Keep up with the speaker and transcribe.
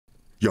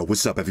Yo,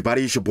 what's up,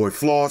 everybody? It's your boy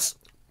Floss,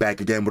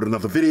 back again with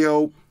another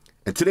video.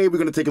 And today we're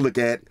going to take a look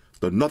at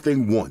the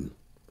Nothing 1.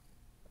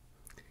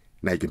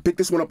 Now, you can pick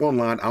this one up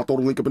online. I'll throw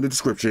the link up in the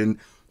description.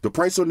 The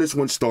price on this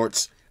one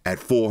starts at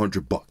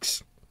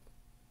 $400.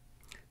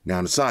 Now,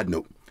 on a side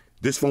note,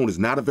 this phone is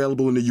not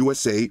available in the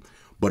USA,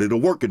 but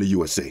it'll work in the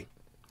USA.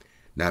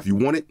 Now, if you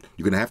want it,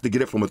 you're going to have to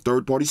get it from a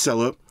third-party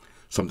seller,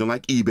 something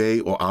like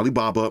eBay or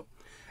Alibaba,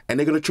 and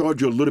they're going to charge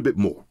you a little bit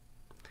more.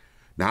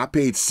 Now, I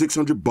paid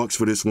 $600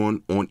 for this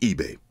one on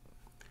eBay.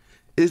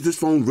 Is this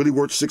phone really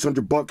worth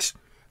 $600?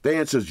 The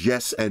answer is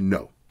yes and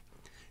no.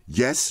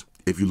 Yes,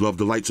 if you love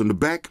the lights on the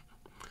back,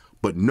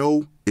 but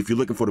no, if you're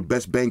looking for the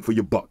best bang for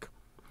your buck.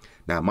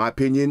 Now, in my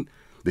opinion,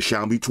 the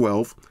Xiaomi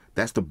 12,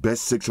 that's the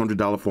best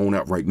 $600 phone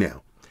out right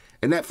now.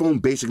 And that phone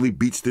basically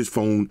beats this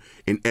phone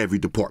in every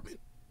department.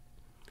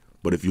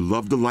 But if you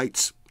love the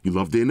lights, you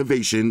love the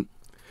innovation,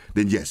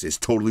 then yes, it's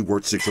totally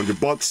worth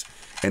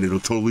 $600 and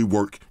it'll totally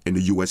work in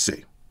the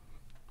USA.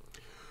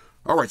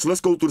 All right, so let's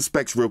go through the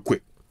specs real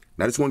quick.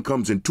 Now, this one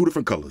comes in two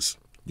different colors.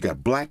 You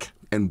got black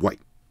and white.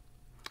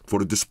 For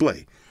the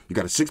display, you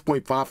got a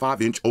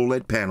 6.55-inch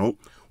OLED panel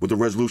with a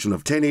resolution of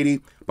 1080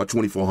 by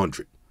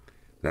 2400.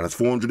 Now, that's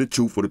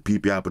 402 for the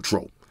PPI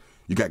Patrol.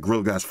 You got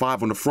Gorilla Glass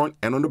 5 on the front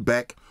and on the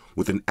back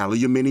with an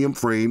aluminum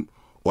frame,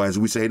 or as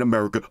we say in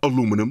America,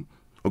 aluminum.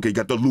 Okay, you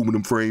got the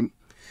aluminum frame.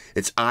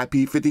 It's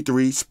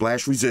IP53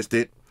 splash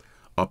resistant,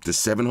 up to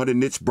 700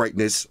 nits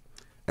brightness,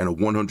 and a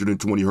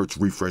 120 hertz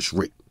refresh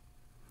rate.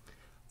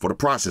 For the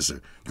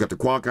processor, you got the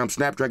Qualcomm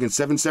Snapdragon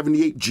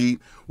 778G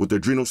with the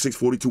Adreno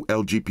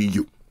 642L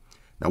GPU.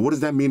 Now, what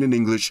does that mean in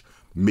English?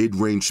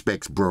 Mid-range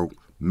specs, bro.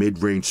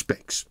 Mid-range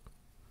specs.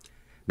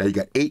 Now, you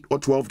got 8 or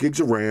 12 gigs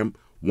of RAM,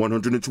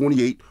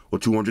 128 or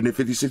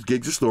 256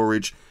 gigs of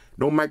storage,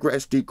 no micro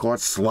SD card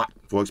slot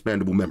for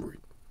expandable memory.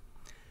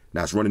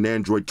 Now, it's running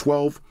Android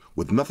 12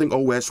 with Nothing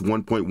OS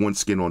 1.1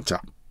 skin on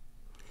top.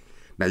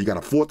 Now, you got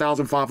a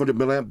 4,500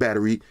 milliamp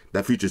battery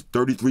that features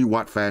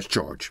 33-watt fast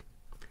charge.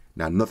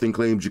 Now, Nothing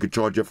claims you can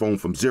charge your phone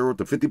from 0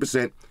 to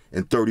 50%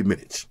 in 30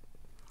 minutes.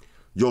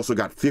 You also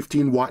got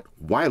 15-watt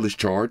wireless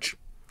charge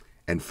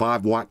and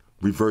 5-watt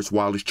reverse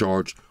wireless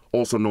charge,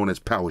 also known as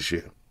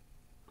PowerShare.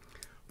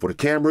 For the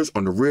cameras,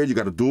 on the rear, you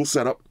got a dual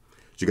setup.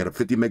 So you got a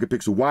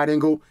 50-megapixel wide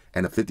angle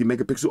and a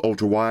 50-megapixel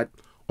ultra-wide.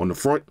 On the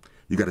front,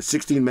 you got a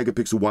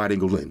 16-megapixel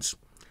wide-angle lens.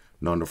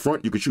 Now, on the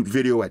front, you can shoot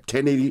video at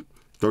 1080,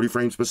 30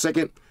 frames per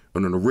second,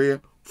 and on the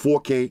rear,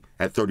 4K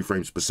at 30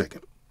 frames per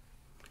second.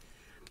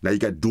 Now, you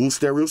got dual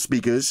stereo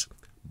speakers,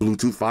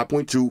 Bluetooth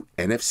 5.2,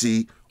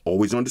 NFC,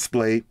 always on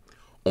display,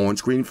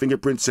 on-screen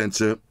fingerprint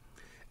sensor,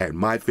 and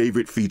my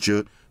favorite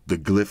feature, the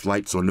glyph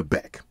lights on the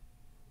back.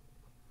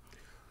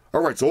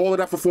 All right, so all of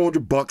that for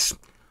 $400.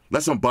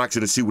 Let's unbox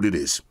it and see what it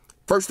is.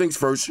 First things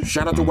first,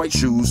 shout out to White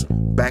Shoes,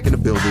 back in the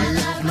building. I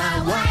love my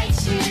white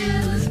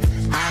shoes.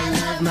 I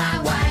love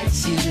my white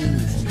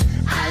shoes.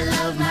 I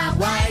love my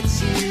white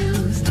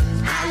shoes.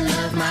 I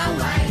love my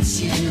white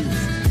shoes.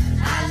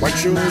 White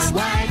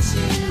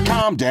shoes,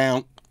 calm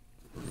down.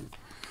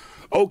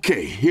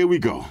 Okay, here we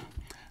go.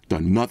 The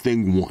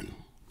Nothing 1.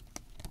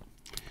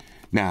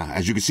 Now,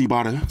 as you can see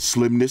by the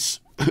slimness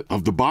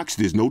of the box,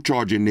 there's no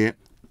charge in there.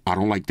 I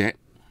don't like that.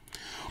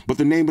 But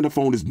the name of the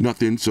phone is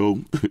Nothing,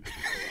 so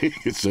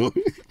so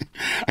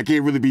I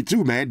can't really be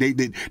too mad.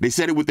 They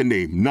said it with the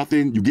name.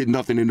 Nothing, you get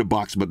nothing in the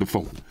box but the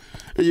phone.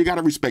 And you got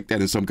to respect that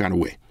in some kind of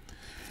way.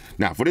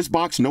 Now, for this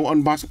box, no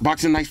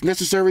unboxing knife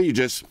necessary. You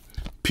just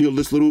peel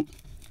this little...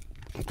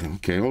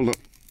 Okay, hold up.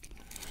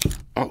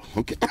 Oh,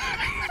 okay.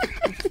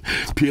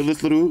 Peel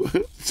this little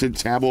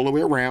tab all the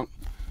way around.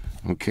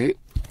 Okay.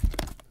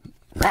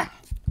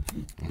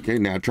 Okay,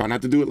 now try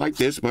not to do it like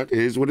this, but it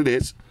is what it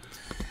is.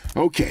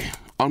 Okay,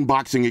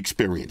 unboxing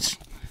experience.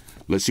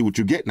 Let's see what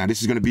you get. Now,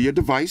 this is going to be your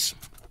device.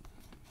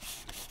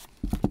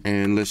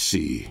 And let's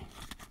see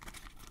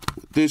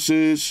what this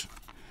is.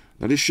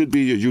 Now, this should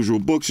be your usual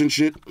books and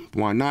shit.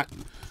 Why not?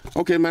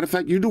 Okay, matter of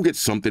fact, you do get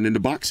something in the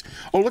box.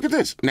 Oh, look at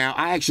this. Now,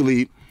 I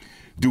actually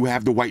do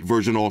have the white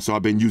version also.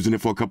 I've been using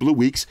it for a couple of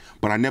weeks,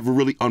 but I never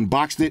really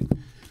unboxed it.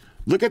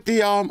 Look at the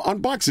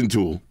unboxing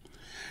tool.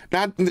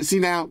 Now, see,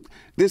 now,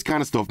 this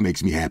kind of stuff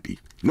makes me happy.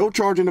 No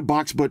charge in the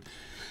box, but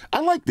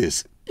I like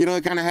this. You know,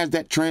 it kind of has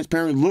that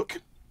transparent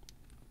look.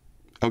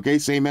 Okay,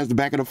 same as the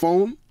back of the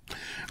phone.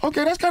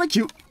 Okay, that's kind of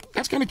cute.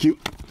 That's kind of cute.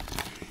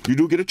 You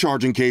do get a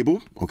charging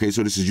cable. Okay,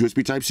 so this is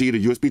USB Type-C to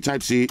USB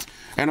Type-C.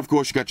 And, of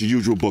course, you got your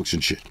usual books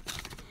and shit.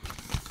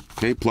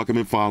 Okay, plug them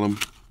and file them.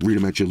 Read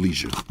them at your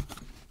leisure.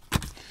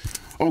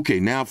 Okay,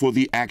 now for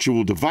the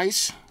actual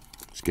device.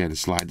 Let's go ahead and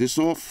slide this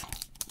off.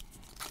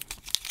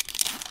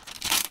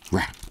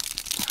 Right.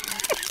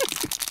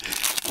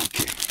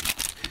 Okay.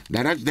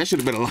 Now that should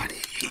have been a lot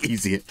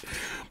easier.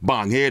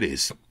 Bong, here it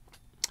is.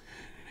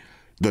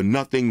 The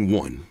Nothing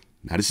 1.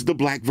 Now this is the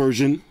black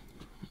version.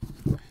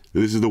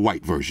 This is the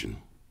white version.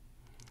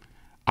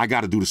 I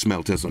got to do the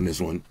smell test on this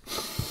one.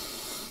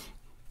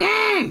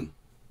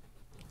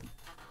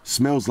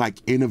 Smells like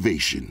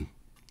innovation.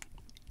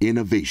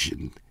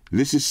 Innovation.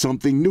 This is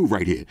something new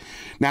right here.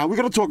 Now, we're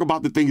going to talk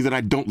about the things that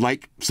I don't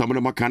like. Some of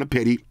them are kind of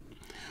petty.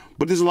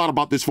 But there's a lot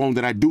about this phone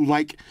that I do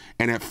like,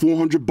 and at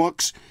 400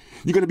 bucks,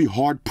 you're gonna be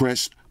hard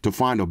pressed to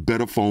find a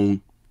better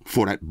phone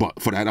for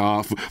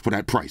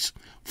that price.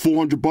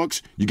 400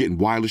 bucks, you're getting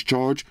wireless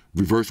charge,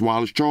 reverse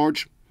wireless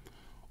charge,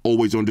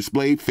 always on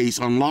display, face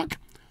unlock,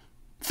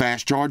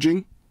 fast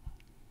charging.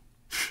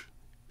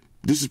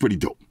 This is pretty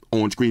dope.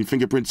 On-screen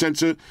fingerprint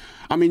sensor.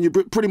 I mean, you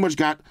pretty much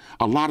got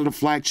a lot of the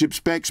flagship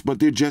specs,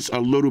 but they're just a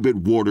little bit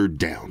watered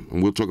down,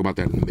 and we'll talk about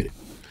that in a minute.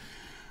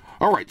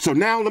 All right, so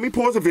now let me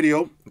pause the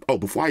video. Oh,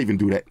 before I even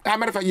do that,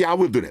 matter of fact, yeah, I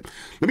will do that.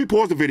 Let me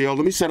pause the video.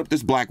 Let me set up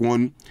this black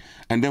one,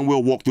 and then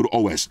we'll walk through the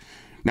OS.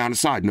 Now, on a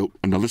side note,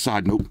 another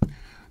side note,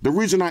 the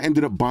reason I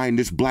ended up buying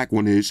this black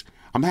one is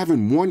I'm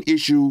having one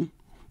issue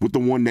with the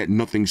one that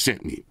Nothing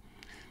sent me.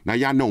 Now,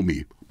 y'all know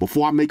me.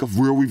 Before I make a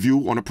real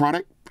review on a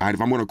product,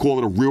 if I'm going to call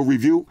it a real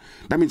review,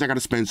 that means I got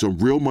to spend some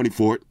real money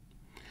for it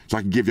so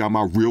I can give y'all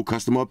my real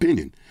customer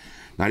opinion.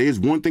 Now, there's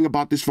one thing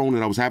about this phone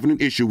that I was having an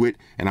issue with,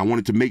 and I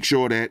wanted to make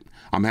sure that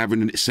I'm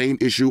having the same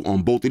issue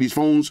on both of these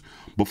phones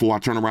before I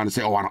turn around and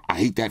say, oh, I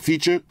hate that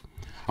feature.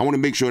 I want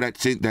to make sure that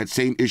that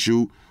same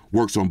issue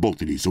works on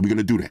both of these, so we're going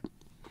to do that.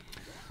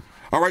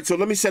 All right, so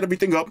let me set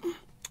everything up.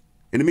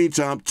 In the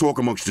meantime, talk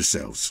amongst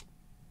yourselves.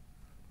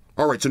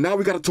 All right, so now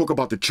we got to talk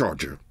about the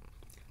charger.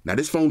 Now,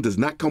 this phone does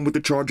not come with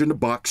the charger in the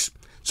box,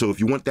 so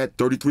if you want that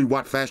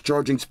 33-watt fast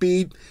charging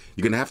speed,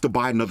 you're going to have to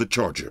buy another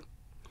charger.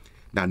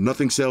 Now,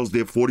 Nothing sells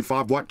their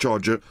 45-watt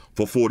charger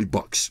for 40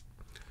 bucks.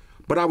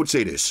 But I would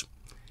say this.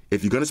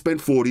 If you're going to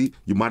spend 40,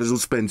 you might as well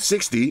spend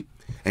 60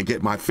 and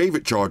get my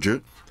favorite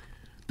charger,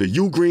 the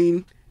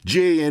Ugreen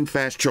GAN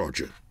fast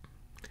charger.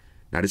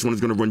 Now, this one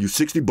is going to run you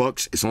 60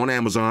 bucks. It's on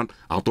Amazon.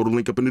 I'll throw the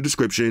link up in the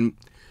description.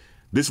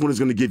 This one is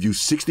going to give you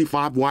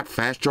 65-watt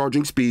fast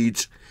charging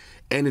speeds,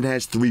 and it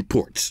has 3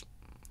 ports.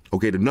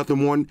 Okay, the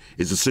Nothing one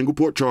is a single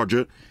port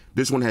charger.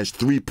 This one has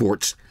 3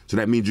 ports, so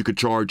that means you could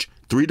charge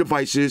 3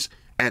 devices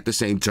at the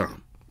same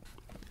time.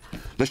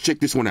 Let's check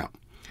this one out.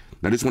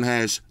 Now, this one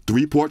has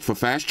 3 ports for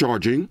fast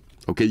charging.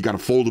 Okay, you got a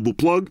foldable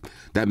plug.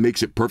 That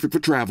makes it perfect for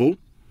travel.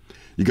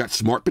 You got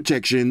smart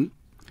protection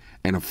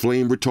and a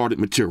flame retardant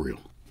material.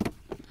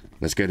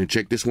 Let's go ahead and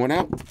check this one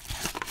out.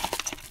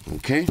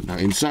 Okay, now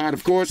inside,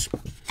 of course,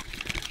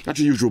 got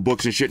your usual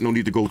books and shit. No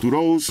need to go through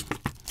those.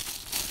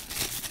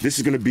 This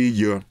is going to be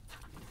your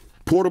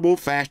portable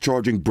fast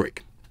charging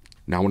brick.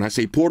 Now, when I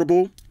say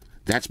portable,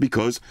 that's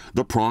because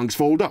the prongs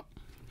fold up.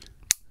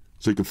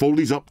 So you can fold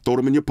these up, throw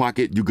them in your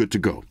pocket, you're good to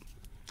go.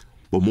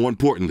 But more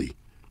importantly,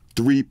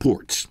 3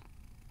 ports.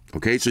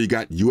 Okay, so you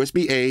got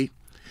USB-A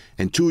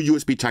and 2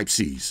 USB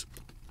Type-Cs.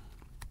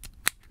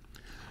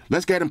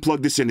 Let's go ahead and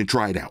plug this in and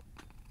try it out.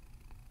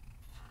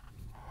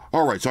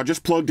 All right, so I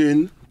just plugged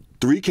in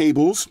 3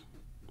 cables.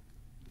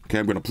 Okay,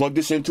 I'm going to plug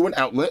this into an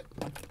outlet.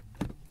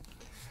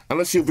 And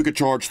let's see if we can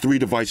charge 3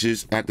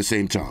 devices at the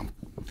same time.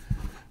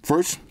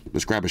 First,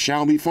 let's grab a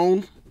Xiaomi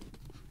phone.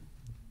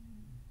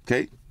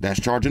 Okay, that's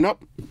charging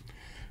up.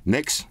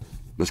 Next,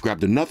 let's grab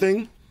the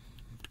Nothing.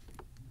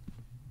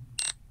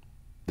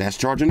 That's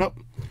charging up.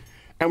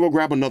 And we'll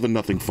grab another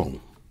Nothing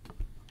phone.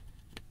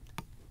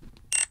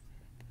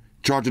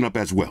 Charging up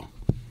as well.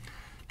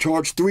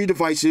 Charge 3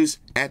 devices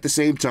at the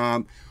same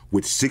time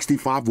with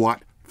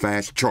 65-watt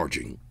fast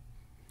charging.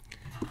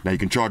 Now you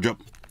can charge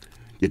up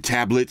your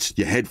tablets,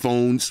 your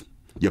headphones,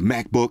 your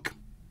MacBook.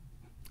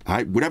 All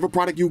right, whatever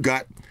product you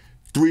got,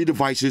 3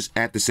 devices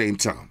at the same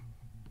time.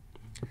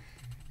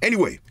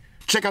 Anyway,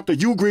 check out the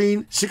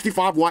Ugreen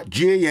 65-watt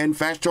GAN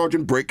fast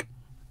charging brick.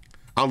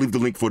 I'll leave the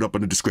link for it up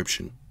in the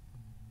description.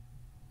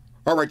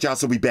 All right, y'all,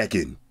 so we back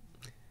in.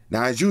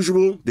 Now, as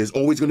usual, there's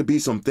always going to be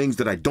some things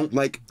that I don't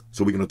like,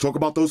 so we're going to talk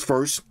about those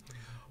first.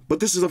 But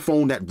this is a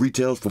phone that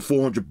retails for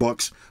 400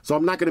 bucks, so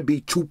I'm not going to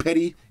be too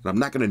petty, and I'm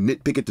not going to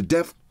nitpick it to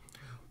death.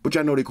 But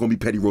y'all know they call me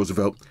Petty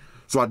Roosevelt,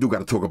 so I do got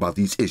to talk about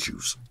these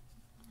issues.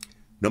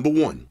 Number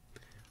 1,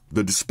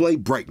 the display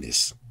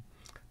brightness.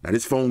 Now,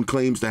 this phone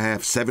claims to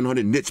have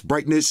 700 nits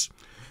brightness,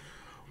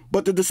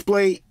 but the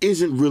display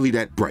isn't really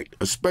that bright,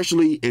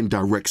 especially in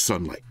direct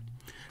sunlight.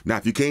 Now,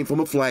 if you came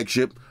from a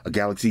flagship, a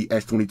Galaxy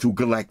S22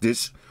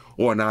 Galactus,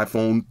 or an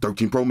iPhone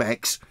 13 Pro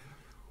Max,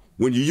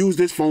 when you use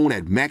this phone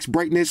at max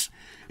brightness,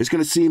 it's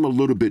going to seem a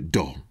little bit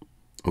dull.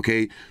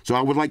 Okay, so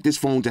I would like this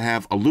phone to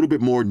have a little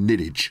bit more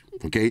nittage.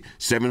 Okay,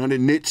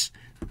 700 nits,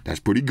 that's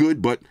pretty good,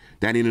 but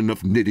that ain't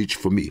enough nittage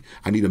for me.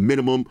 I need a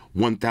minimum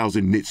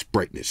 1000 nits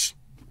brightness.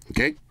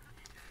 Okay,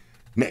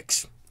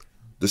 next,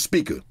 the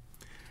speaker.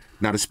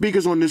 Now, the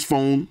speakers on this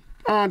phone,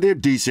 they're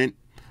decent,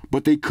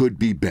 but they could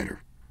be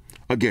better.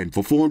 Again,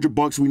 for 400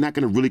 bucks, we're not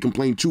going to really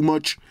complain too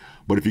much,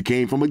 but if you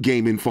came from a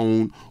gaming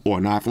phone or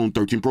an iPhone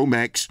 13 Pro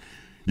Max,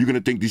 you're going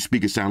to think these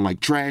speakers sound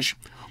like trash,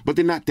 but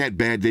they're not that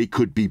bad. They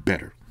could be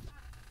better.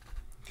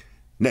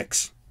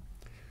 Next,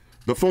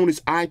 the phone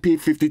is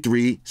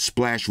IP53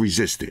 splash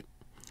resistant.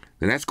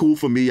 Now, that's cool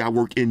for me. I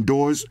work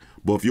indoors,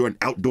 but if you're an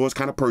outdoors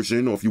kind of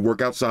person, or if you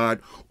work outside,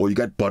 or you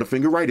got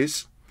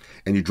butterfingeritis,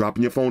 and you're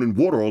dropping your phone in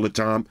water all the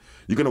time,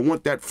 you're going to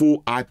want that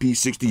full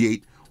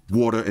IP68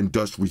 water and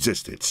dust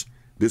resistance.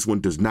 This one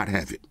does not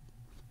have it.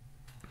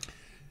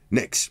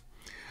 Next,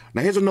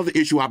 Now, here's another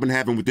issue I've been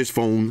having with this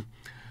phone,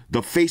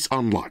 the face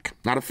unlock.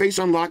 Now, the face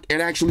unlock, it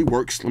actually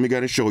works. Let me go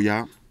ahead and show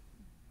y'all.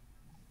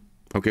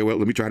 Okay, well,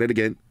 let me try that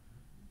again.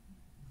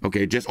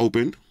 Okay, it just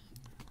opened.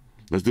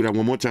 Let's do that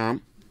one more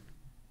time.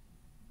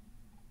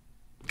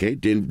 Okay,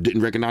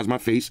 didn't recognize my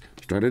face.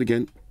 Let's try that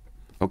again.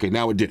 Okay,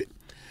 now it did it.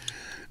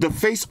 The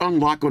face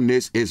unlock on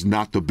this is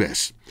not the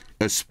best,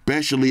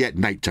 especially at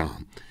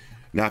nighttime.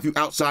 Now, if you're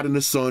outside in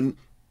the sun,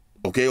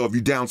 okay, or if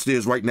you're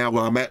downstairs right now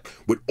where I'm at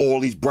with all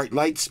these bright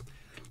lights,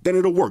 then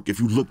it'll work. If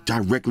you look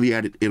directly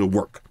at it, it'll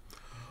work.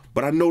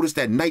 But I noticed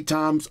that night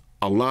times,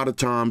 a lot of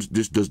times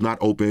this does not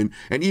open.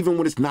 And even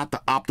when it's not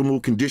the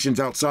optimal conditions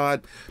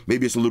outside,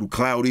 maybe it's a little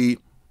cloudy,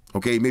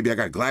 okay, maybe I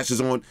got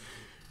glasses on,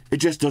 it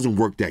just doesn't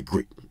work that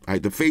great. All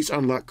right, the face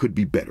unlock could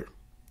be better.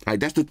 All right,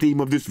 that's the theme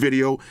of this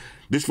video.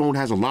 This phone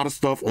has a lot of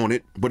stuff on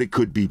it, but it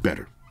could be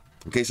better.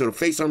 Okay, so the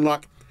face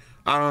unlock,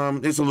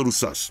 it's a little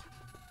sus.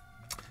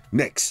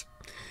 Next.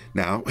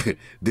 Now,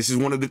 this is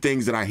one of the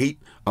things that I hate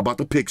about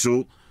the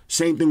Pixel.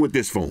 Same thing with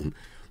this phone.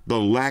 The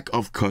lack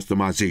of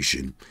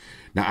customization.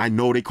 Now, I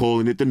know they're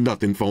calling it the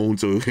nothing phone,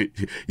 so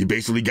you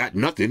basically got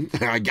nothing.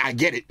 I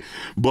get it.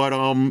 But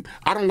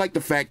I don't like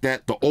the fact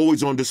that the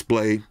always on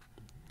display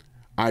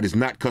is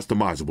not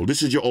customizable.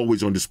 This is your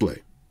always on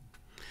display.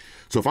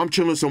 So if I'm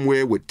chilling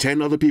somewhere with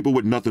 10 other people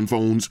with nothing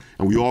phones,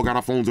 and we all got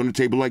our phones on the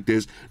table like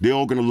this, they're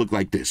all going to look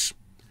like this.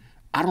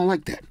 I don't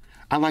like that.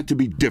 I like to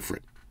be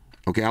different.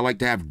 Okay, I like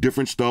to have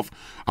different stuff.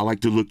 I like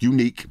to look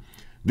unique.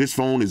 This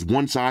phone is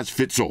one size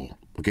fits all.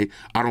 Okay,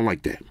 I don't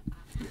like that.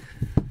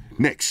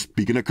 Next,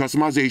 speaking of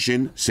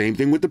customization, same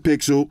thing with the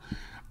Pixel.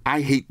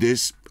 I hate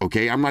this.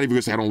 Okay, I'm not even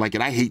gonna say I don't like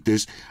it. I hate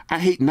this. I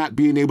hate not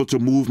being able to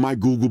move my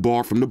Google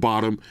bar from the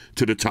bottom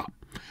to the top.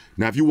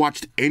 Now, if you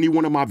watched any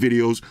one of my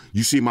videos,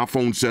 you see my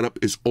phone setup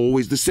is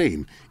always the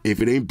same. If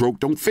it ain't broke,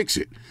 don't fix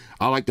it.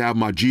 I like to have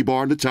my G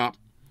bar on the top,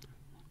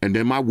 and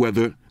then my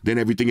weather, then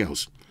everything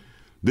else.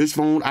 This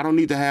phone, I don't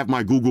need to have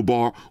my Google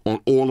bar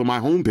on all of my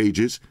home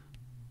pages.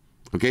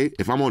 Okay,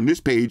 if I'm on this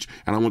page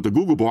and I want the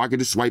Google bar, I can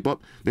just swipe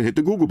up and hit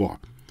the Google bar.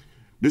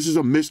 This is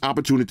a missed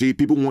opportunity.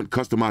 People want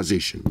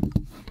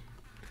customization.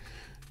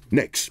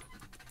 Next,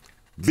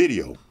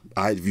 video.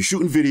 If you're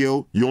shooting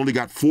video, you only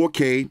got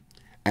 4K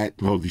at,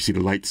 oh, you see the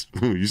lights?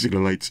 You see the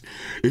lights?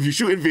 If you're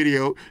shooting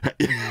video,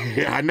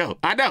 I know.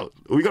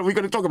 We're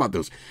gonna talk about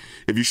those.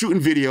 If you're shooting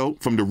video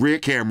from the rear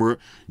camera,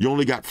 you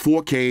only got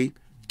 4K,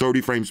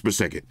 30 frames per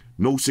second,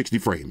 no 60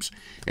 frames.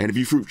 And if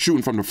you're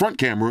shooting from the front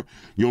camera,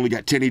 you only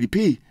got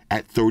 1080p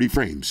at 30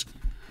 frames.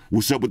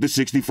 What's up with the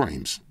 60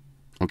 frames?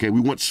 Okay,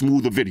 we want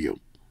smoother video.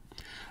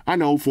 I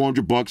know,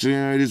 $400,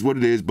 yeah, it is what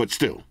it is, but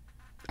still,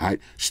 all right,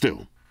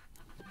 still.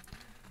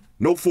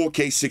 No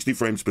 4K 60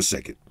 frames per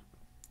second,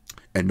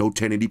 and no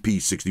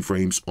 1080p 60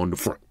 frames on the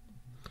front.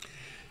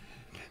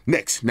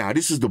 Next, now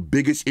this is the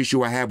biggest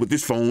issue I have with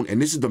this phone,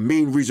 and this is the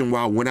main reason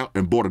why I went out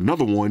and bought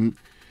another one,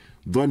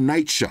 the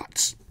night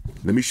shots.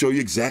 Let me show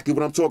you exactly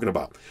what I'm talking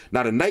about.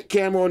 Now, the night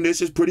camera on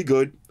this is pretty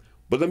good,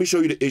 but let me show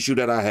you the issue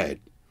that I had.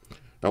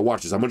 Now,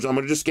 watch this. I'm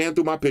gonna just scan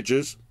through my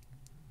pictures.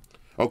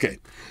 Okay.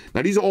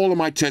 Now, these are all of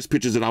my test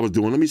pictures that I was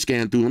doing. Let me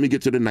scan through. Let me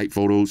get to the night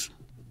photos.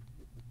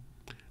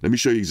 Let me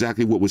show you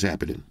exactly what was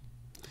happening.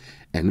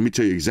 And let me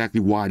tell you exactly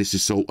why this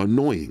is so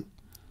annoying.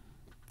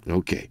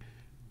 Okay.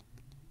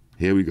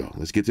 Here we go.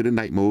 Let's get to the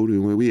night mode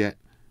and where we at.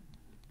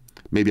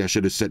 Maybe I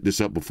should have set this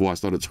up before I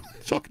started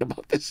talking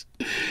about this.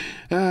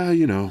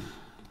 You know.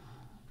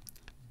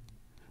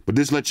 But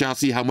this lets y'all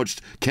see how much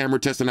camera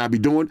testing I be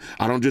doing.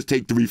 I don't just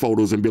take 3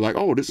 photos and be like,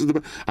 oh, this is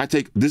the... I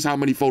take this how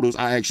many photos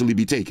I actually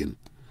be taking.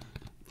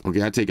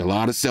 Okay, I take a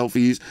lot of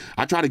selfies.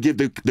 I try to give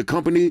the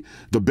company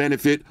the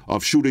benefit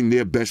of shooting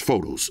their best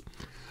photos.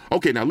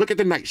 Okay, now look at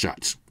the night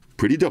shots.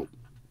 Pretty dope.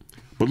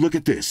 But look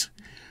at this.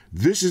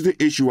 This is the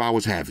issue I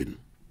was having.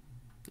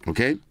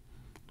 Okay?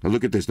 Now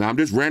look at this. Now I'm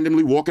just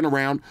randomly walking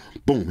around.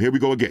 Boom, here we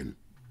go again.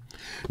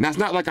 Now, it's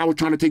not like I was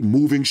trying to take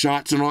moving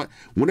shots and all.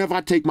 Whenever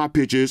I take my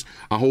pictures,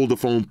 I hold the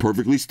phone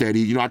perfectly steady.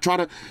 You know, I try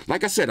to,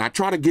 like I said, I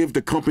try to give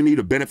the company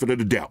the benefit of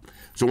the doubt.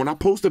 So when I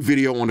post a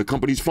video on the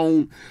company's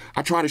phone,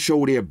 I try to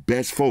show their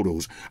best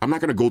photos. I'm not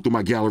going to go through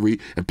my gallery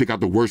and pick out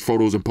the worst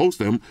photos and post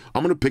them.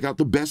 I'm going to pick out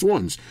the best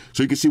ones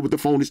so you can see what the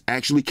phone is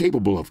actually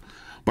capable of.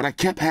 But I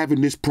kept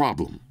having this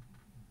problem.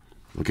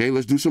 Okay,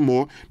 let's do some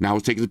more. Now I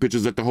was taking the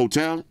pictures at the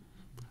hotel.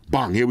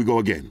 Bang, here we go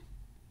again.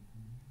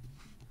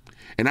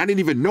 And I didn't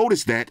even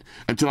notice that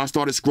until I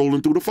started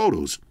scrolling through the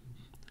photos.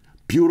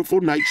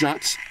 Beautiful night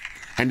shots.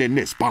 And then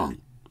this,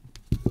 bang.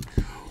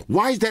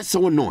 Why is that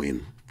so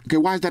annoying? Okay,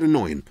 why is that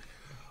annoying?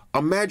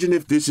 Imagine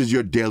if this is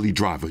your daily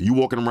driver. You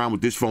walking around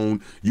with this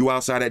phone, you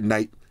outside at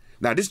night.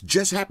 Now, this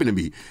just happened to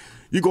me.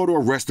 You go to a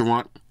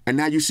restaurant, and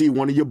now you see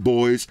one of your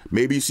boys,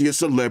 maybe you see a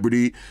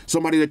celebrity,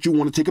 somebody that you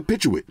want to take a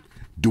picture with.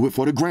 Do it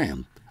for the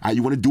gram.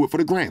 You want to do it for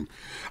the gram.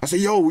 I say,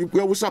 yo,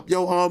 what's up?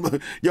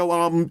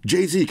 Yo,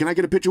 Jay-Z, can I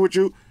get a picture with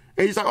you?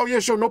 And he's like, oh, yeah,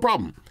 sure, no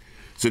problem.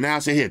 So now I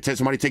say, here,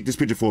 somebody take this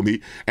picture for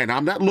me. And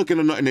I'm not looking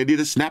at nothing. They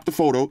just snap the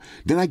photo.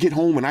 Then I get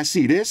home and I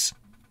see this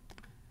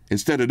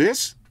instead of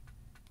this.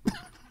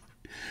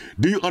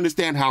 Do you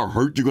understand how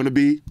hurt you're going to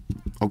be?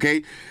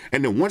 okay?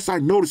 And then once I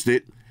noticed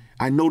it,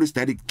 I noticed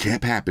that it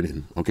kept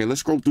happening. Okay,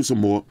 let's scroll through some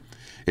more.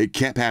 It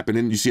kept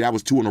happening. You see, that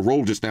was 2 in a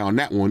row just now on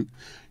that one.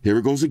 Here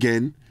it goes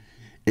again.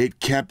 It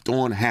kept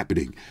on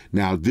happening.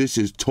 Now, this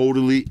is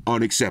totally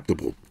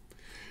unacceptable.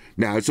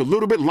 Now, it's a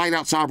little bit light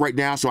outside right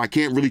now, so I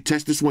can't really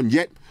test this one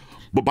yet.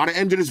 But by the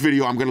end of this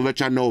video, I'm going to let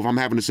y'all know if I'm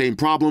having the same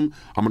problem.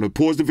 I'm going to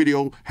pause the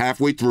video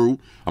halfway through.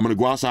 I'm going to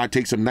go outside,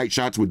 take some night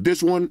shots with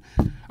this one.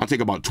 I'll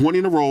take about 20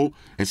 in a row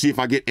and see if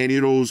I get any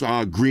of those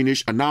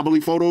greenish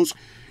anomaly photos.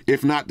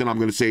 If not, then I'm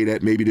going to say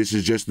that maybe this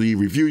is just the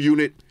review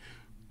unit,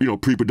 you know,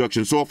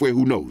 pre-production software.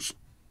 Who knows?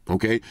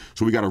 Okay,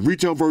 so we got a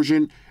retail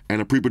version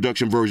and a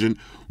pre-production version.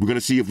 We're going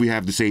to see if we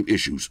have the same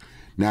issues.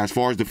 Now, as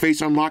far as the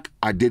face unlock,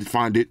 I did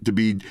find it to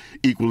be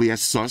equally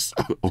as sus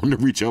on the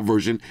retail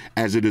version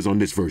as it is on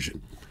this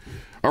version.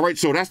 All right,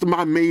 so that's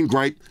my main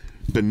gripe.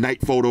 The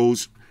night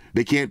photos,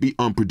 they can't be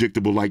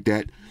unpredictable like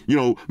that. You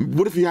know,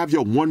 what if you have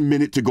your 1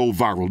 minute to go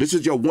viral? This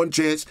is your one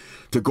chance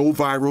to go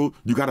viral.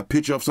 You got a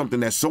picture of something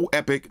that's so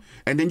epic,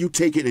 and then you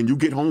take it and you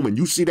get home and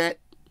you see that.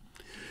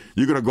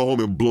 You're going to go home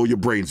and blow your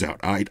brains out,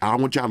 all right? I don't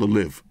want y'all to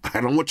live.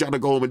 I don't want y'all to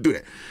go home and do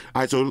that.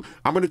 All right, so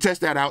I'm going to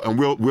test that out, and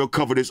we'll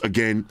cover this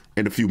again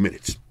in a few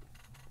minutes.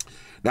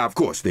 Now, of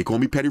course, they call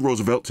me Petty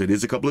Roosevelt, so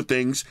there's a couple of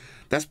things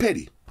that's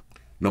petty.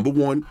 Number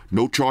one,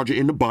 no charger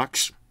in the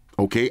box,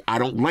 okay? I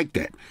don't like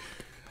that.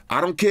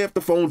 I don't care if the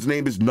phone's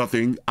name is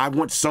nothing. I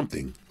want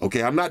something,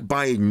 okay? I'm not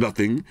buying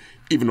nothing,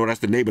 even though that's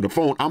the name of the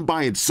phone. I'm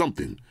buying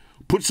something.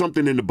 Put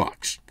something in the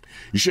box.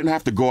 You shouldn't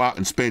have to go out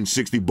and spend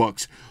 60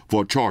 bucks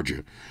for a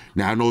charger.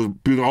 Now, I know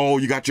people, oh,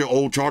 you got your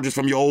old chargers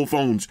from your old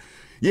phones.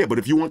 Yeah, but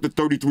if you want the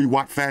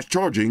 33-watt fast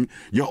charging,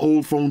 your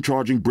old phone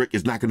charging brick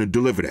is not going to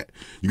deliver that.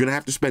 You're going to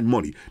have to spend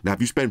money. Now,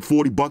 if you spend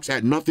 40 bucks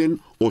at nothing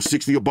or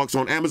 60 bucks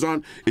on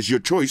Amazon, it's your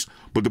choice.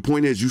 But the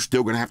point is, you're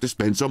still going to have to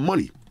spend some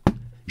money.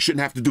 You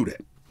shouldn't have to do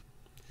that.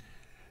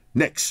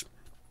 Next,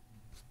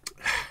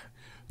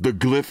 the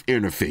glyph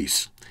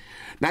interface.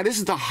 Now, this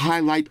is the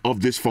highlight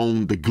of this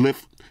phone, the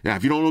glyph. Now,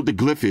 if you don't know what the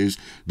glyph is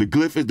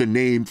the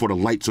name for the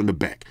lights on the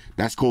back.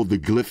 That's called the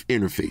glyph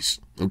interface,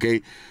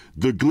 okay?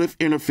 The glyph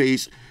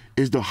interface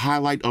is the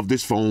highlight of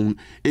this phone.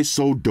 It's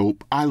so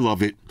dope. I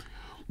love it.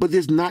 But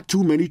there's not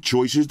too many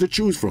choices to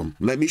choose from.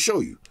 Let me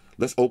show you.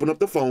 Let's open up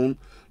the phone.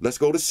 Let's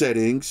go to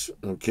settings,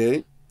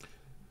 okay?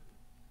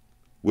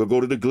 We'll go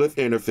to the glyph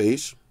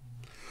interface.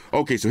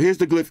 Okay, so here's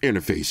the glyph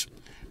interface.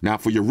 Now,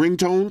 for your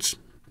ringtones,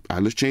 all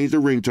right, let's change the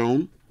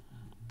ringtone.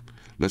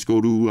 Let's go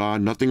to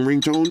nothing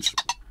ringtones.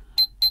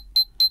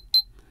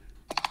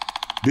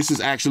 This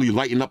is actually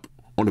lighting up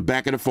on the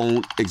back of the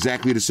phone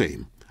exactly the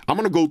same. I'm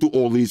going to go through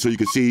all these so you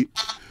can see,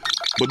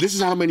 but this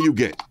is how many you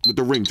get with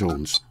the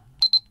ringtones.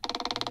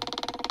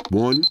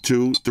 1,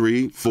 2,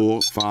 3,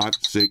 4, 5,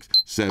 6,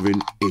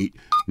 7, 8,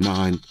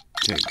 9,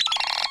 10.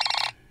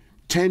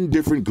 10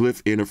 different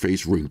glyph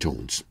interface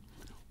ringtones.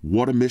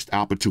 What a missed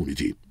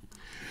opportunity.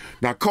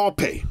 Now,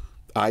 CarPay.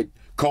 All right,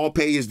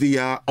 CarPay is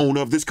the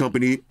owner of this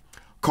company.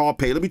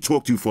 CarPay, let me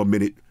talk to you for a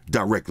minute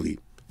directly.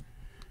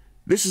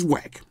 This is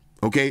whack,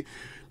 okay?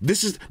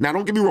 This is, now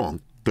don't get me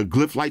wrong, the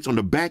glyph lights on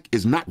the back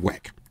is not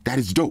whack. That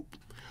is dope.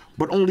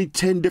 But only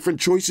 10 different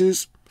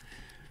choices?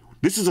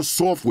 This is a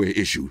software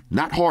issue,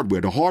 not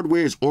hardware. The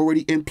hardware is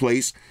already in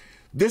place.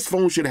 This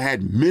phone should have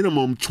had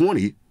minimum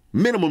 20,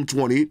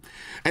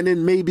 and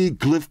then maybe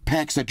glyph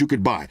packs that you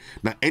could buy.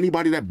 Now,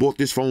 anybody that bought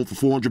this phone for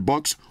 400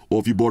 bucks, or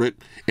if you bought it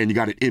and you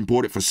got it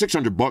imported for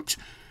 600 bucks,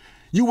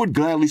 you would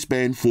gladly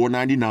spend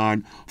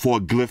 $4.99 for a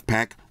glyph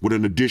pack with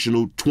an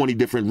additional 20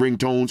 different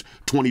ringtones,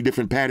 20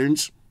 different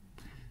patterns.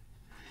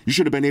 You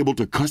should have been able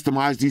to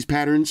customize these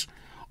patterns.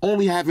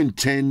 Only having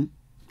 10,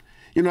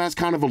 you know, that's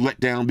kind of a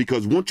letdown,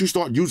 because once you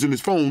start using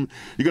this phone,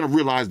 you're going to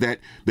realize that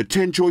the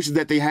 10 choices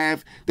that they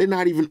have, they're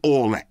not even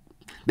all that.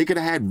 They could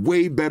have had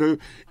way better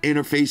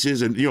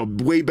interfaces and, you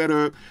know, way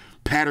better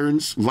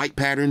patterns, light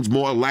patterns,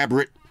 more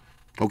elaborate,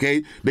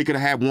 okay? They could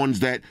have had ones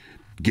that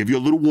give you a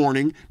little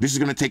warning. This is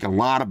going to take a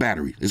lot of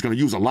battery. It's going to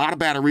use a lot of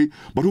battery,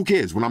 but who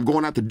cares? When I'm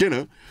going out to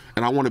dinner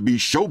and I want to be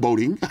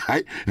showboating,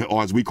 right?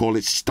 Or as we call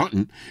it,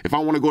 stunting. If I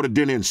want to go to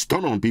dinner and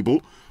stunt on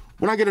people,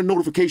 when I get a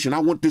notification, I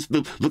want this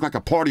to look like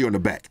a party on the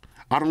back.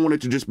 I don't want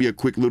it to just be a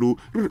quick little,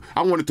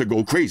 I want it to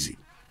go crazy,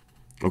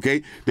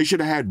 okay? They should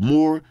have had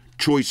more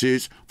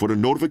choices for the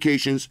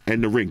notifications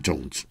and the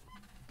ringtones.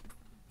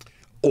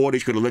 Or they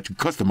should have let you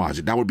customize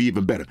it. That would be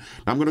even better.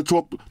 Now, I'm going to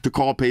talk to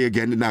CarPay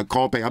again. Now,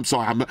 CarPay, I'm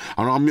sorry.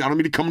 I don't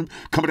mean to come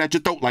at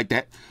your throat like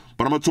that.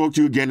 But I'm going to talk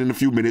to you again in a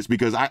few minutes,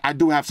 because I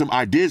do have some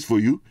ideas for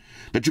you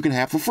that you can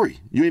have for free.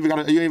 You ain't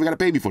even got to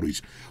pay me for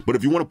these. But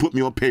if you want to put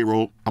me on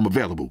payroll, I'm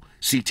available.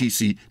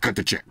 CTC, cut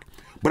the check.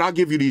 But I'll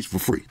give you these for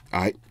free,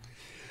 all right?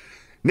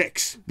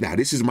 Next. Now,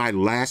 this is my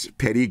last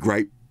petty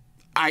gripe.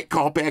 All right,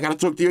 CarPay, I got to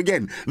talk to you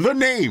again. The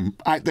name.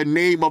 All right, the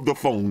name of the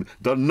phone.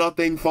 The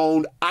nothing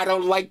phone. I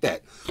don't like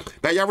that.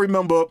 Now, y'all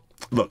remember,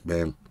 look,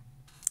 man.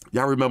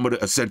 Y'all remember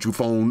the Essential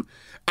phone?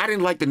 I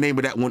didn't like the name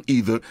of that one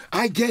either.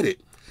 I get it.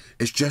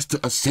 It's just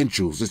the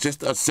essentials. It's just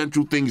the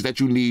essential things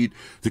that you need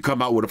to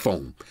come out with a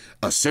phone.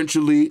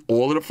 Essentially,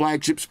 all of the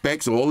flagship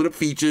specs, all of the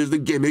features, the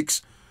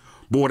gimmicks.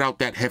 but without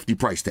that hefty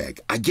price tag.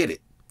 I get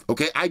it.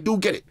 Okay, I do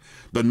get it.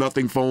 The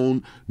nothing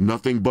phone,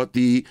 nothing but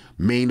the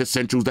main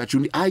essentials that you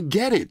need. I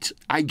get it.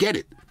 I get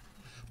it.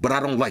 But I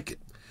don't like it.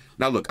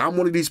 Now, look, I'm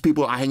one of these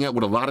people. I hang out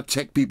with a lot of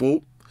tech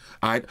people.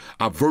 I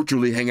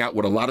virtually hang out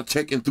with a lot of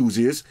tech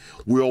enthusiasts.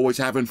 We're always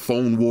having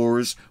phone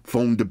wars,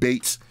 phone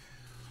debates.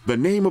 The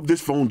name of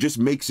this phone just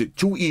makes it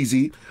too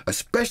easy,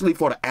 especially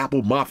for the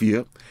Apple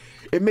Mafia.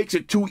 It makes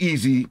it too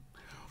easy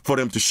for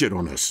them to shit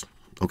on us.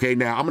 Okay,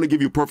 now I'm going to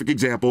give you a perfect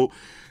example.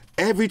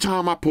 Every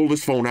time I pull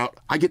this phone out,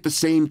 I get the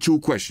same two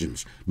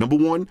questions. Number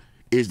one,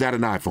 is that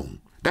an iPhone?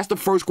 That's the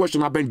first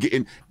question I've been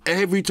getting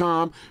every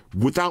time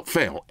without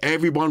fail.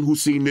 Everyone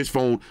who's seen this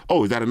phone,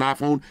 oh, is that an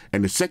iPhone?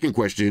 And the second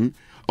question,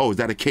 oh, is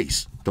that a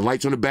case? The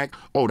lights on the back,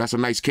 oh, that's a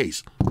nice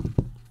case.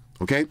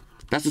 Okay?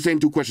 That's the same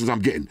two questions I'm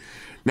getting.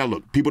 Now,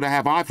 look, people that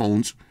have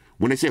iPhones,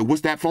 when they say,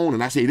 what's that phone?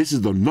 And I say, this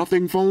is the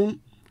nothing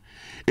phone,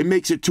 it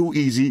makes it too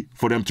easy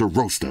for them to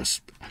roast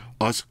us.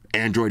 Us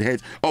Android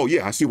heads. Oh,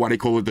 yeah, I see why they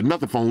call it the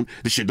nothing phone.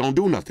 This shit don't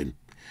do nothing.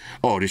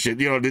 Oh, this shit,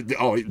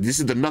 this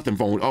is the nothing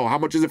phone. Oh, how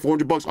much is it?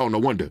 $400? Oh, no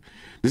wonder.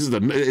 This is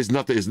it's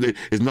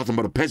nothing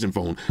but a peasant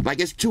phone.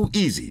 Like, it's too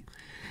easy.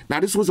 Now,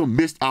 this was a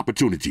missed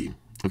opportunity.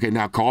 Okay,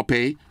 now call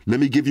pay. Let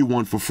me give you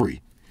one for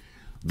free.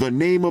 The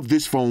name of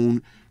this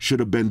phone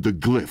should have been the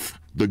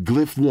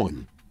Glyph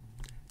 1.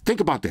 Think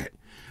about that.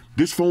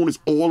 This phone is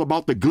all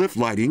about the glyph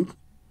lighting.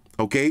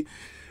 Okay?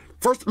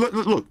 First,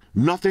 look,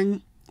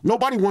 nothing.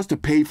 Nobody wants to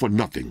pay for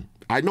nothing.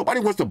 Nobody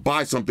wants to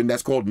buy something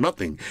that's called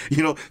nothing.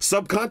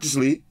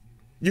 Subconsciously,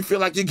 you feel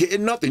like you're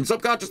getting nothing.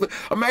 Subconsciously,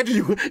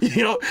 imagine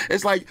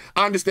it's like,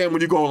 I understand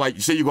when you go, like,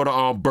 say you go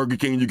to Burger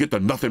King, you get the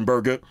nothing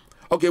burger.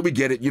 Okay, we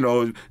get it.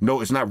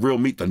 No, it's not real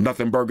meat, the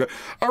nothing burger.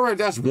 All right,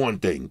 that's one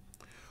thing.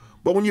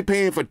 But when you're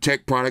paying for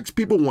tech products,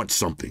 people want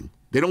something.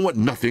 They don't want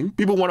nothing.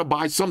 People want to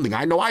buy something.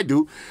 I know I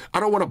do. I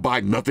don't want to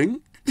buy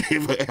nothing.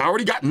 If I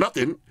already got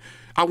nothing,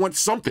 I want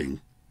something.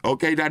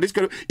 Okay, now this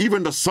could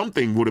even the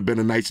something would have been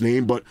a nice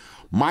name, but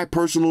my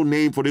personal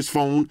name for this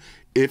phone,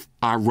 if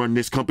I run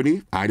this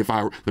company, let me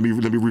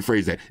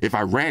rephrase that. If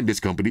I ran this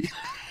company,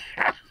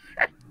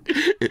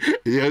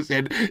 yes,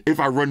 and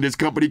if I run this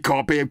company,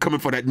 call pay, I'm coming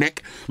for that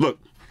neck. Look,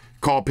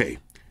 call pay.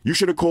 You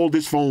should have called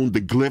this phone the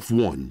Glyph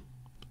 1.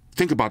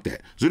 Think about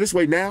that. So this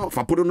way now, if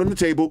I put it on the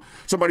table,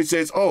 somebody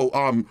says,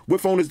 oh,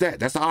 what phone is that?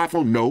 That's the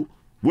iPhone? No.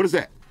 What is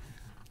that?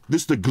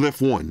 This is the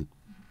Glyph 1.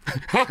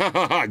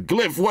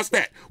 Glyph, what's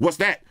that? What's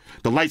that?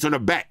 The lights on the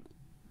back.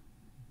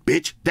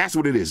 Bitch, that's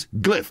what it is.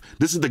 Glyph.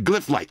 This is the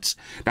Glyph lights.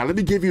 Now, let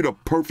me give you the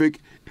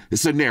perfect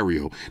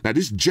scenario. Now,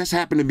 this just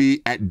happened to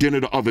me at dinner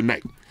the other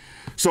night.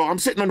 So I'm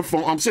sitting on the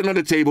phone. I'm sitting on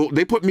the table.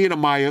 They put me and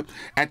Amaya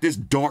at this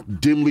dark,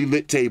 dimly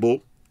lit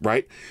table,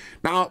 right?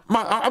 Now,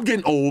 I'm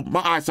getting old.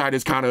 My eyesight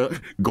is kind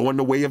of going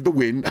the way of the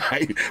wind.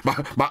 Right?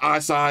 My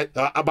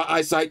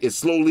eyesight is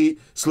slowly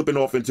slipping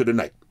off into the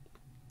night.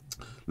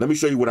 Let me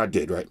show you what I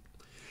did, right?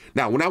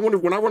 Now, when I want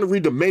to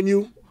read the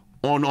menu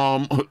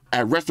on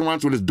at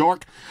restaurants when it's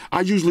dark,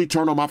 I usually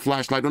turn on my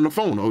flashlight on the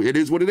phone. Oh, it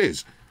is what it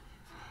is.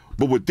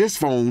 But with this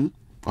phone,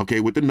 okay,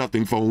 with the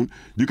nothing phone,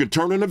 you can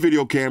turn on the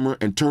video camera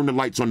and turn the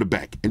lights on the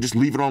back and just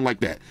leave it on like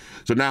that.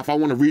 So now if I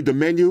want to read the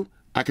menu,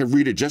 I can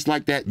read it just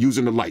like that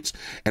using the lights.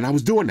 And I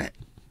was doing that.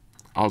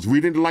 I was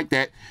reading it like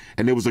that,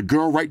 and there was a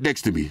girl right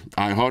next to me.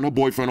 Her and her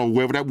boyfriend or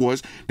whoever that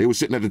was, they were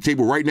sitting at the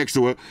table right next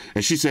to her,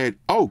 and she said,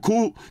 oh,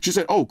 cool. She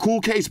said, oh, cool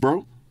case,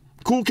 bro.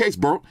 Cool case,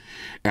 bro.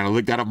 And I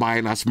looked at her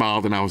and I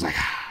smiled and I was like,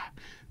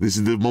 this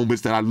is the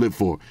moments that I live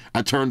for.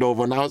 I turned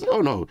over and I was like, oh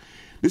no,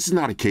 this is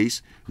not a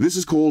case. This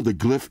is called the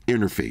Glyph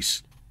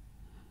interface.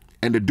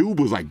 And the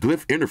dude was like,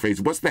 Glyph interface,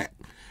 what's that?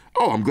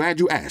 Oh, I'm glad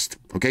you asked.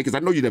 Okay, because I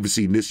know you've never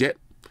seen this yet.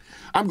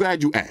 I'm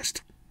glad you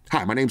asked.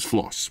 Hi, my name's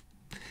Floss.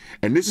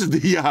 And this is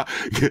the,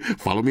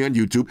 follow me on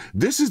YouTube.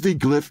 This is the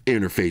Glyph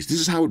interface.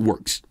 This is how it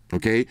works,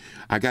 okay?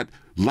 I got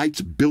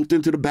lights built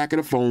into the back of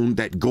the phone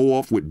that go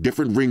off with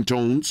different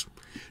ringtones,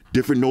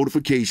 different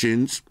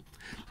notifications.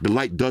 The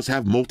light does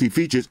have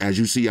multi-features. As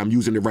you see, I'm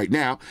using it right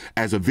now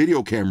as a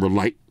video camera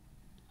light.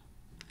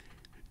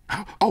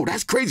 Oh,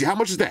 that's crazy. How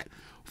much is that?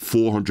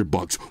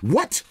 $400.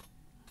 What?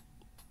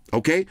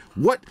 Okay,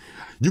 what?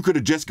 You could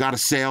have just got a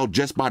sale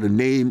just by the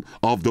name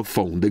of the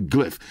phone, the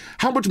Glyph.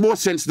 How much more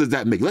sense does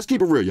that make? Let's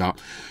keep it real, y'all.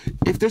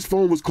 If this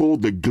phone was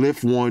called the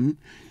Glyph 1,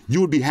 you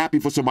would be happy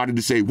for somebody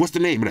to say, what's the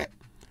name of that?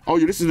 Oh,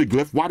 yeah, this is the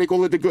Glyph. Why they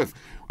call it the Glyph?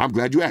 I'm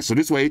glad you asked. So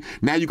this way,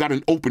 now you got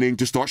an opening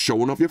to start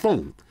showing off your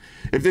phone.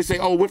 If they say,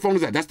 oh, what phone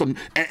is that? That's the,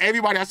 and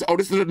everybody, I said, oh,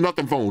 this is the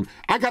nothing phone.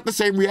 I got the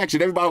same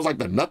reaction. Everybody was like,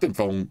 the nothing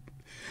phone.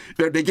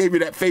 They gave me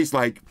that face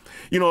like,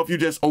 if you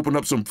just open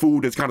up some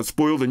food that's kind of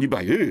spoiled and you'd be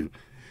like, ew.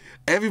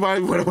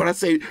 Everybody, when I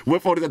say,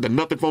 what phone is that? The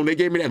nothing phone, they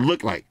gave me that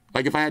look like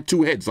if I had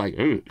two heads, like,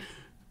 ew.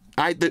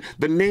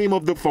 The name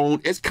of the phone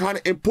is kind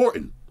of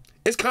important.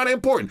 It's kind of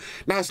important.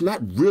 Now, it's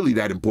not really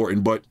that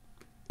important, but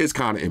it's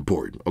kind of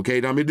important,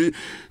 okay? I mean,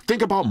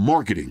 think about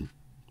marketing,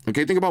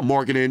 okay? Think about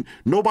marketing.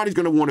 Nobody's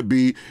going to want to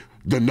be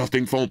the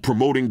nothing phone,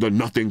 promoting the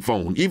nothing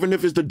phone. Even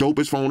if it's the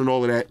dopest phone and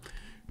all of that,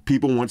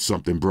 people want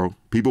something, bro.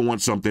 People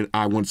want something.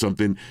 I want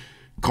something.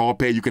 Call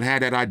pay. You can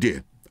have that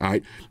idea. All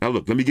right. Now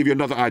look, let me give you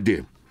another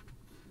idea.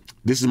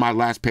 This is my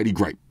last petty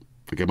gripe.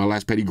 Okay, my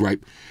last petty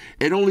gripe.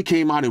 It only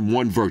came out in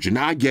one version.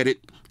 Now I get it.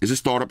 It's a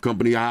startup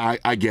company.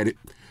 I get it.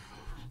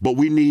 But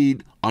we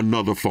need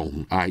another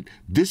phone. All right.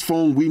 This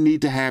phone, we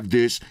need to have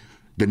this.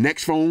 The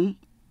next phone,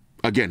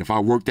 again, if I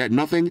worked at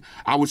nothing,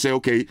 I would say,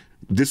 okay,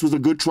 this was a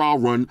good trial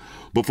run.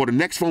 But for the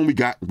next phone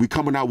we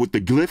coming out with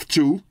the Glyph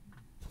 2.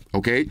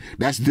 Okay,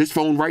 that's this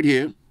phone right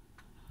here.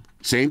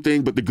 Same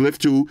thing, but the Glyph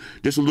 2,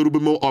 just a little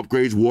bit more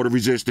upgrades, water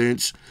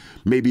resistance,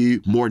 maybe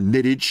more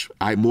nittage,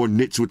 more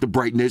nits with the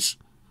brightness.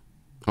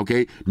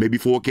 Okay, maybe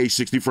 4K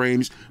 60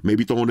 frames,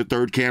 maybe throwing the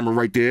third camera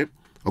right there.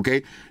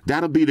 Okay,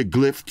 that'll be the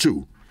Glyph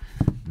 2.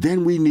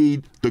 Then we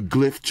need the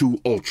Glyph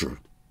 2 Ultra.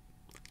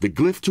 The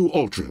Glyph 2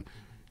 Ultra,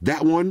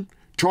 that one,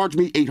 charge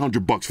me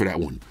 $800 for that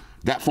one.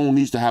 That phone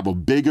needs to have a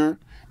bigger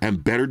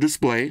and better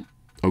display,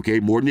 okay,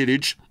 more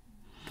nittage,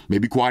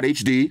 maybe Quad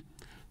HD,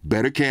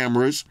 better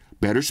cameras,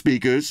 better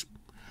speakers,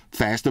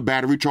 faster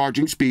battery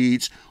charging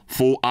speeds,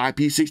 full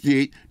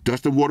IP68,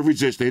 dust and water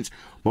resistance,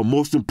 but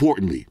most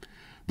importantly,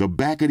 the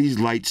back of these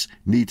lights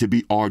need to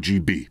be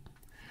RGB.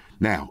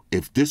 Now,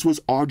 if this was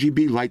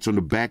RGB lights on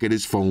the back of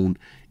this phone,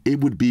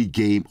 it would be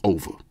game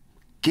over.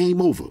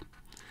 Game over. All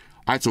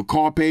right, so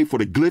car pay for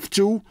the Glyph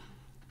 2,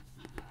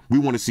 we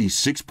want to see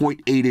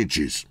 6.8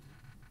 inches,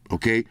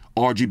 okay?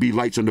 RGB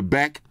lights on the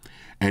back.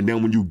 And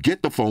then when you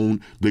get the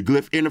phone, the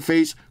Glyph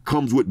interface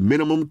comes with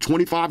minimum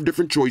 25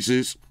 different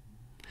choices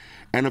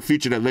and a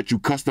feature that lets you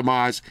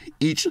customize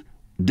each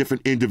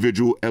different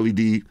individual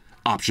LED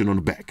option on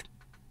the back.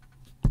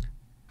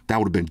 That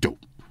would have been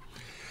dope.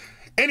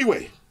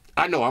 Anyway,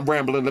 I know I'm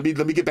rambling. Let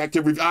me get back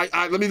to review.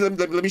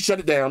 Let me shut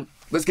it down.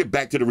 Let's get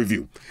back to the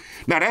review.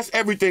 Now, that's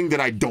everything that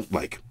I don't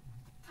like.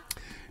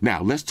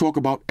 Now, let's talk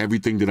about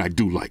everything that I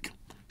do like.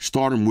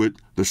 Starting with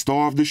the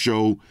star of the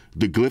show,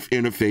 the Glyph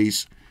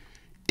interface,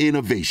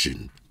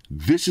 innovation.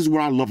 This is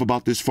what I love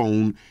about this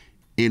phone,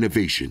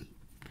 innovation.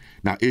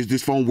 Now, is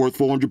this phone worth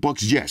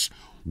 $400? Yes.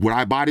 Would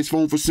I buy this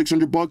phone for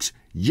 $600?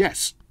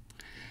 Yes.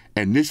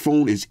 And this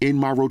phone is in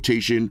my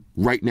rotation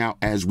right now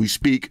as we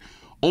speak,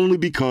 only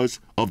because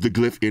of the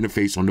Glyph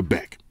interface on the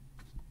back.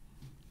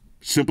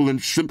 Simple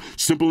and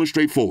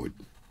straightforward.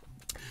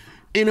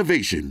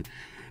 Innovation.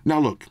 Now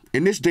look,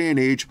 in this day and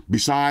age,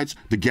 besides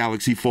the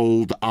Galaxy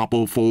Fold, the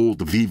Oppo Fold,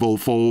 the Vivo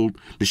Fold,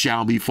 the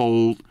Xiaomi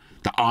Fold,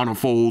 the Honor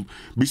Fold,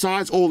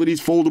 besides all of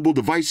these foldable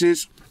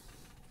devices,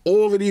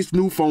 all of these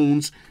new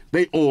phones,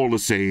 they all the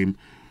same.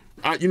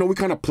 We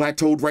kind of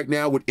plateaued right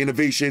now with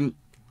innovation.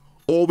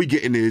 All we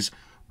getting is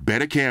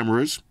better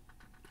cameras.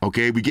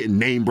 Okay, we getting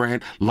name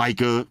brand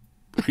Leica.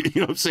 You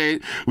know what I'm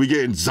saying? We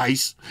getting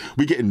Zeiss.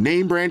 We getting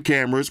name brand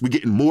cameras. We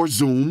getting more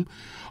zoom.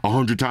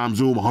 100 times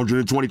zoom,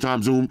 120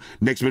 times zoom.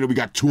 Next minute we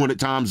got 200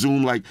 times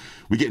zoom. Like,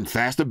 we getting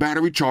faster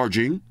battery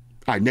charging.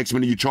 All right, next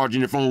minute you're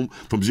charging your phone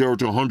from 0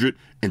 to 100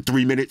 in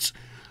 3 minutes.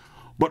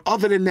 But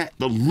other than that,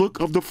 the look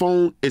of the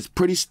phone is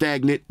pretty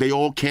stagnant. They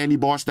all candy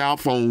bar style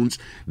phones.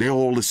 They're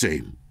all the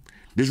same.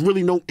 There's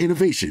really no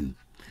innovation.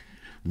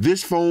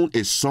 This phone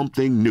is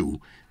something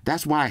new.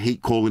 That's why I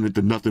hate calling it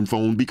the nothing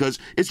phone, because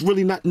it's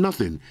really not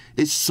nothing.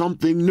 It's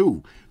something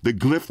new. The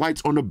Glyph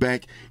lights on the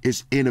back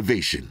is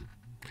innovation.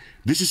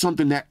 This is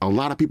something that a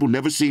lot of people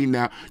never seen.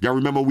 Now, y'all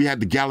remember we had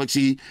the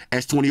Galaxy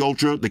S20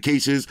 Ultra, the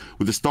cases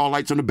with the star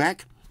lights on the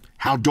back?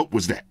 How dope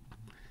was that?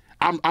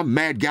 I'm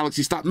mad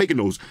Galaxy stopped making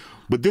those.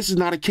 But this is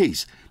not a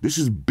case. This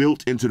is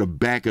built into the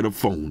back of the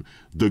phone,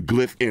 the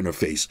Glyph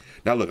interface.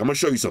 Now, look, I'm going to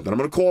show you something. I'm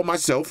going to call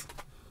myself.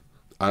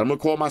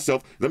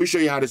 Let me show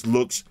you how this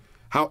looks,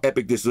 how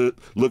epic this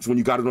looks when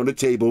you got it on the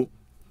table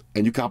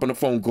and you cop on a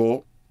phone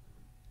call.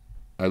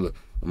 All right, look,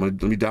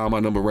 let me dial my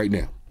number right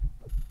now.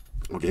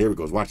 Okay, here it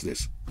goes. Watch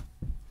this.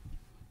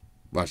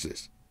 Watch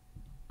this.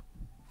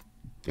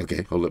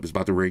 Okay, hold up. It's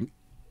about to ring.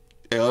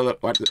 Hey, hold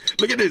up. Watch this.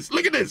 Look at this.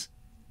 Look at this.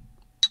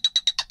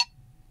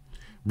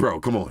 Bro,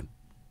 come on.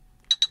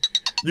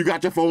 You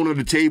got your phone on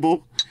the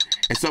table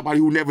and somebody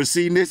who never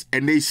seen this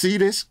and they see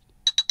this.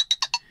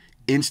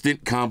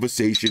 Instant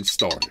conversation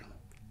starter.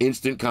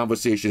 Instant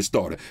conversation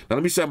starter. Now,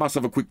 let me send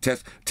myself a quick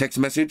text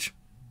message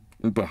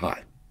and put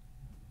hi.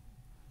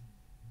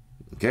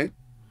 Okay?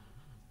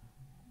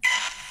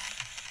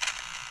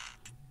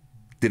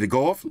 Did it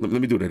go off? Let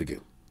me do that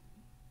again.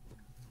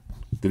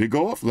 Did it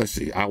go off? Let's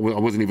see. I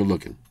wasn't even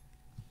looking.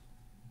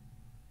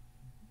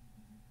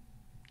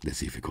 Let's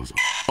see if it goes off.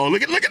 Oh,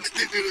 look at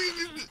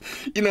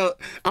you know,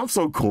 I'm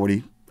so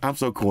corny. I'm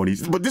so corny.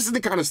 But this is the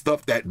kind of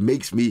stuff that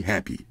makes me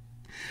happy.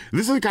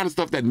 This is the kind of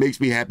stuff that makes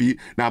me happy.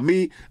 Now,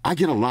 I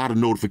get a lot of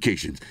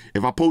notifications.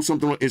 If I post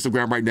something on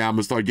Instagram right now, I'm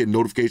going to start getting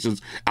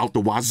notifications out the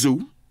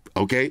wazoo.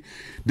 Okay?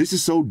 This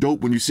is so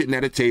dope when you're sitting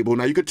at a table.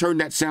 Now, you can turn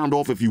that sound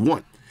off if you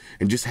want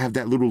and just have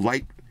that little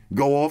light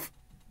go off.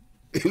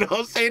 You know what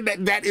I'm saying?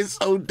 That is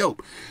so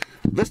dope.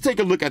 Let's take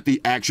a look at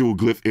the actual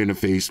Glyph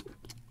interface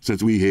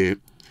since we're here.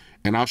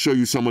 And I'll show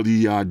you some of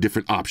the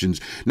different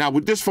options. Now,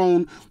 with this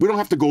phone, we don't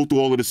have to go through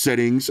all of the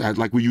settings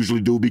like we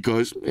usually do,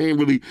 because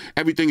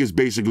everything is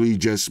basically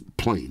just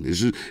plain.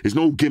 There's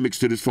no gimmicks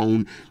to this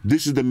phone.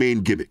 This is the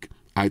main gimmick.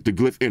 All right, the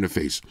glyph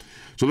interface.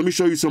 So let me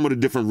show you some of the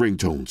different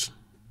ringtones.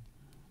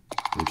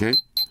 Okay,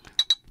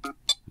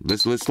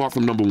 let's start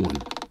from number 1.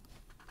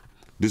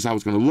 This is how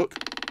it's gonna look.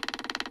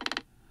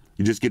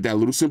 You just get that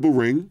little simple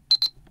ring.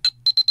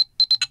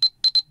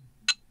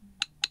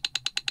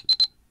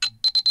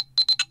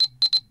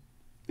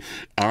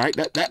 All right,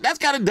 that's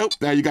kind of dope.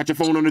 Now you got your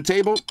phone on the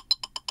table.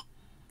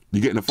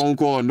 You're getting a phone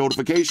call or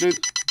notification.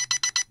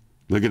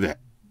 Look at that.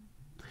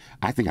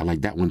 I think I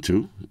like that one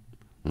too.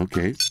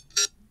 Okay.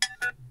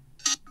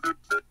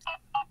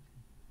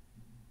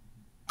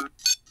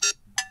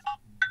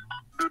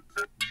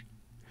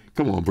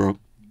 Come on, bro.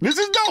 This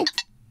is dope.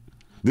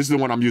 This is the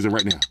one I'm using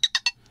right now.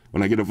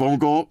 When I get a phone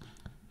call,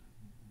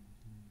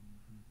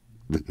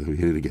 look, let me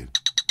hit it again.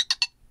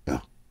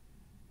 Oh.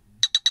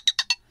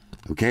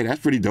 Okay,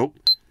 that's pretty dope.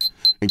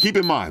 And keep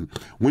in mind,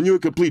 when you're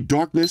in complete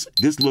darkness,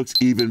 this looks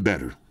even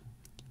better.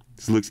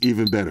 This looks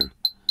even better.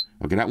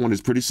 Okay, that one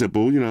is pretty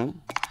simple, you know.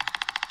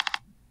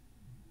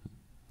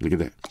 Look at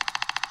that.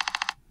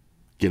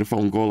 Get a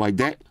phone call like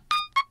that.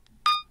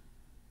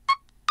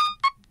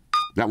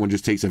 That one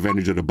just takes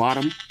advantage of the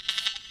bottom.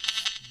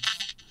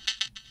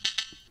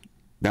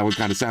 That one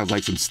kind of sounds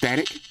like some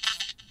static.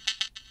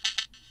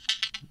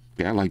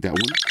 Okay, I like that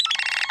one.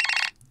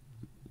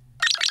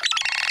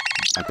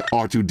 Like the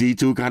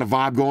R2-D2 kind of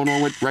vibe going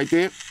on with right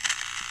there.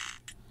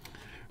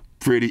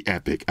 Pretty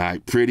epic. All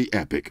right, pretty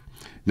epic.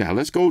 Now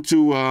let's go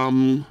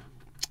to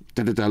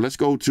let's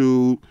go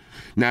to.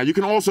 Now you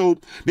can also.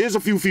 There's a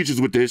few features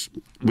with this,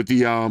 with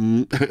the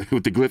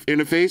with the glyph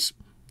interface.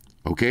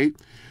 Okay,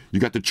 you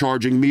got the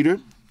charging meter.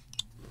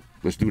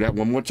 Let's do that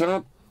one more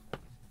time.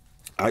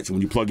 All right, so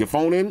when you plug your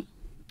phone in,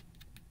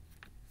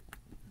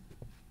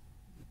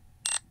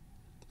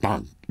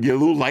 bang, get a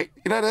little light.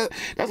 You know,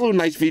 that's a little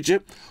nice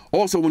feature.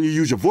 Also, when you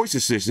use your voice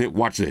assistant,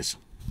 watch this.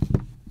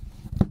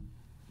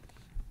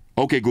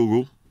 Okay,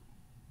 Google,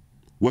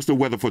 what's the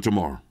weather for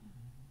tomorrow?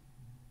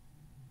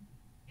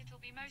 It'll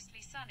be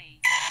mostly sunny,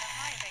 with a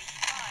high of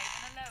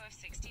 85 and a low of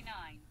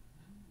 69.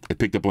 It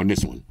picked up on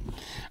this one.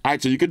 All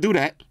right, so you can do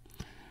that.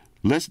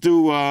 Let's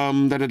do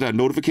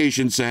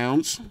notification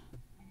sounds.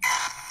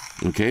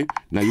 Okay,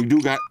 now you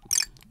do got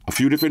a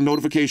few different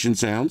notification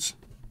sounds.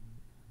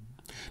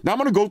 Now I'm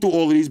gonna go through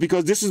all of these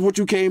because this is what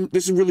you came.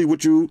 This is really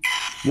what you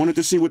wanted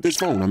to see with this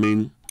phone. I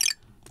mean,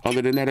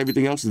 other than that,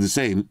 everything else is the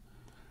same.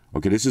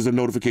 Okay, this is a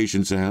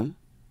notification sound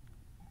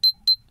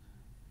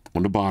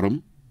on the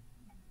bottom.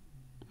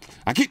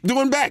 I keep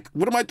doing back.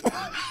 What am I doing?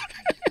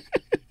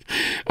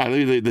 All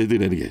right, let's do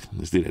that again.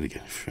 Let's do that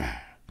again.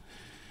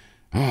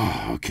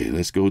 Oh, okay,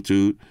 let's go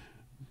to,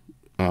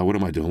 what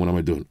am I doing? What am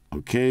I doing?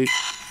 Okay.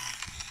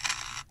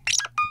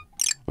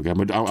 Okay,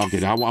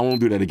 okay, I won't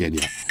do that again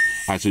yet.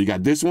 All right, so you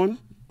got this one.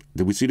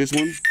 Did we see this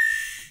one?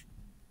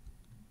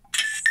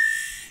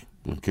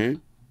 Okay.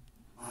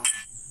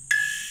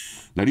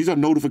 Now, these are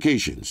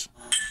notifications.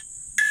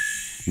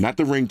 Not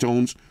the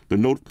ringtones. The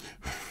note.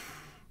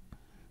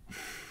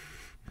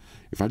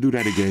 If I do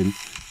that again,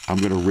 I'm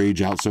going to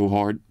rage out so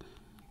hard.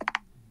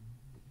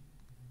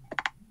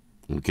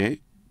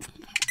 Okay.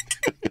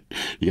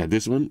 You got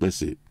this one? Let's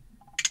see.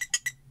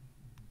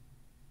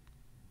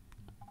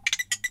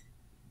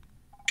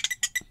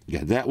 You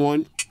got that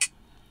one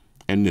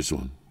and this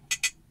one.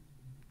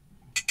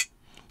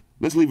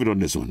 Let's leave it on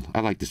this one.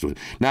 I like this one.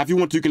 Now, if you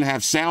want to, you can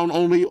have sound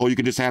only, or you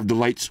can just have the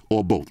lights,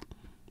 or both.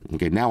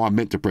 Okay, now I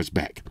meant to press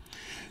back.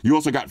 You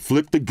also got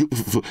flip to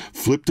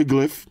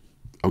glyph.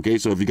 Okay,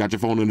 so if you got your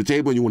phone on the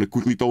table and you want to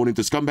quickly throw it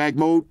into scumbag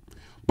mode,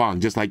 bang,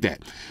 just like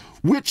that.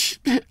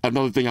 Which,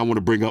 another thing I want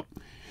to bring up,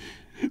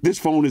 this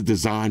phone is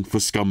designed for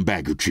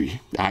scumbaggery.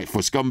 All right, for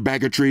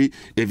scumbaggery,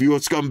 if you're a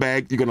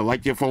scumbag, you're going to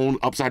like your phone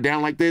upside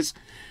down like this.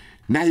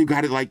 Now you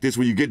got it like this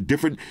where you get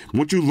different,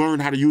 once you learn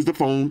how to use the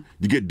phone,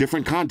 you get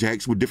different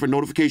contacts with different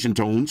notification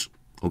tones,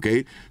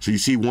 okay? So you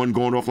see one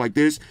going off like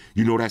this,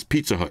 you know that's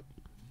Pizza Hut,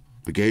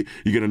 okay?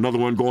 You get another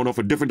one going off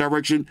a different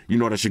direction, you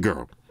know that's your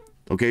girl,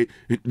 okay?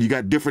 You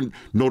got different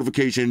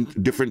notification,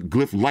 different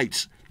glyph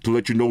lights to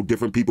let you know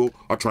different people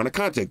are trying to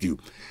contact you.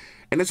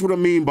 And that's what I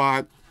mean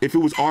by, if it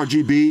was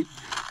RGB,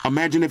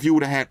 imagine if you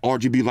would have had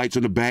RGB lights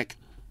on the back.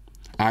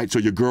 All right, so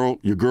your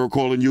girl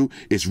calling you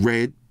is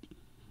red.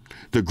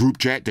 The group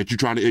chat that you're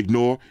trying to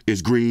ignore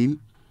is green.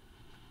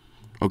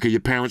 Okay,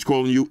 your parents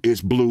calling you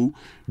is blue.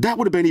 That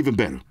would have been even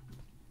better.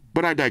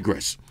 But I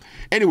digress.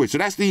 Anyway, so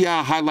that's the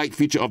highlight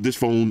feature of this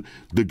phone,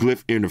 the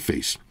glyph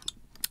interface.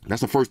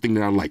 That's the first thing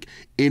that I like.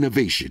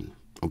 Innovation.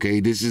 Okay,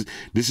 this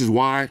is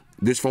why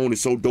this phone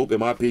is so dope, in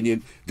my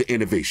opinion, the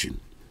innovation.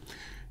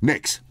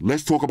 Next,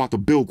 let's talk about the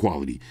build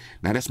quality.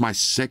 Now, that's my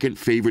second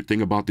favorite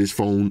thing about this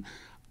phone.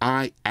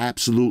 I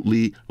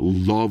absolutely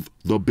love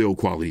the build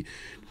quality.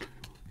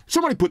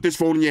 Somebody put this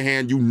phone in your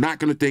hand, you're not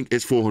going to think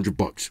it's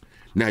 $400.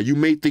 Now, you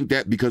may think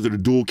that because of the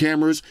dual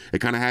cameras, it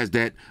kind of has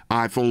that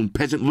iPhone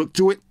peasant look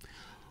to it.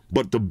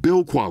 But the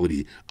build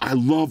quality, I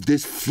love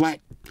this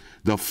flat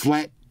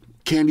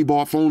candy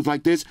bar phones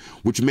like this,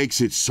 which makes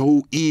it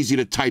so easy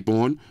to type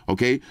on,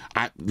 okay?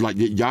 Like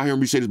y'all heard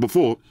me say this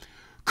before,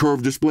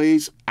 curved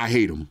displays, I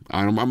hate them.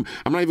 I'm not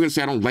even going to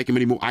say I don't like them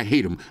anymore. I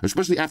hate them,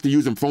 especially after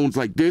using phones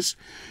like this.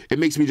 It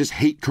makes me just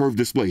hate curved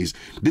displays.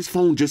 This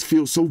phone just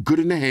feels so good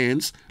in the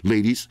hands,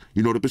 ladies.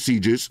 You know the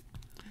procedures.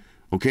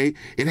 Okay?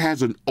 It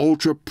has an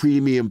ultra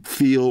premium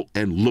feel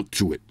and look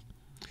to it.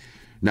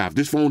 Now, if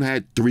this phone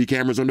had 3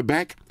 cameras on the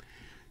back,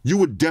 you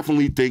would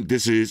definitely think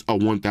this is a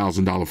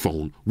 $1,000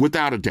 phone,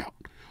 without a doubt.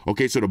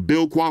 Okay, so the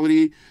build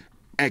quality,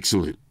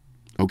 excellent.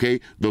 Okay,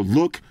 the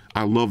look,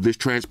 I love this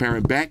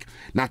transparent back.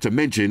 Not to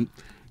mention,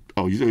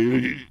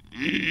 you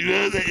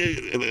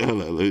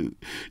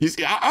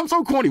see, I'm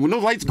so corny. When the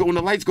lights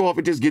go off,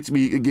 it just gets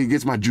me, it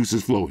gets my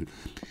juices flowing.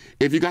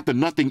 If you got the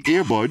Nothing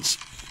earbuds,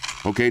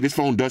 okay, this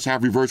phone does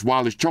have reverse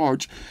wireless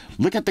charge.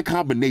 Look at the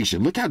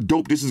combination. Look how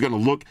dope this is gonna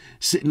look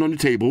sitting on the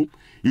table.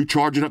 You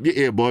charging up your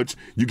earbuds,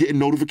 you getting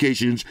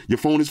notifications, your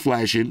phone is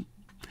flashing,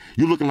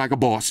 you looking like a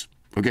boss.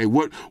 Okay,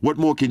 what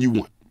more can you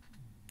want?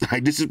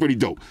 Like, this is pretty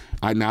dope.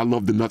 I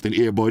love the Nothing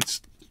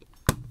earbuds,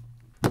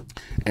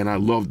 and I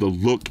love the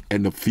look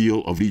and the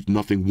feel of these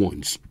Nothing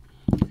ones.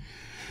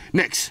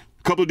 Next,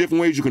 a couple of different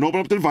ways you can open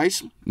up the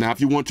device. Now,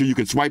 if you want to, you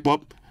can swipe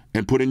up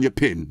and put in your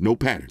PIN, no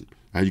pattern.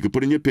 You can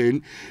put in your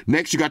PIN.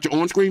 Next, you got your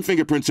on-screen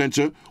fingerprint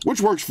sensor, which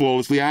works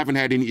flawlessly. I haven't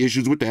had any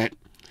issues with that.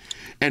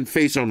 And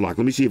face unlock.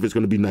 Let me see if it's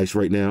going to be nice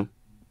right now.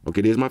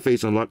 Okay, there's my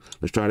face unlock.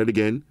 Let's try that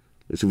again.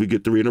 Let's see if we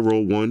get 3 in a row.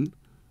 1,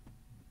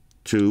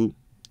 2,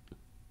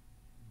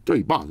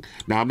 3. Bang.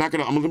 Now, I'm going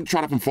to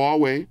try that from far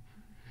away.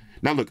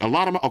 Now, look, a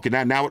lot of my... Okay,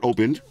 now it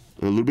opened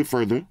a little bit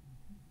further.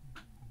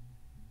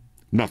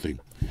 Nothing.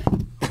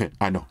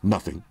 I know,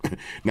 nothing.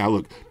 Now,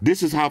 look,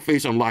 this is how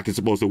face unlock is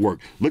supposed to work.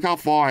 Look how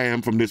far I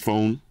am from this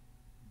phone.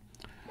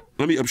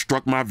 Let me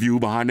obstruct my view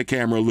behind the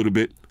camera a little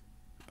bit.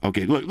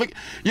 Okay, look,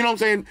 you know what I'm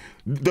saying?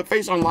 The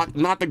face unlock,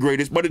 not the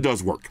greatest, but it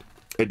does work.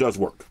 It does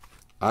work.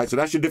 All right, so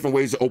that's your different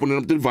ways of opening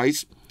up the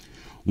device.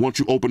 Once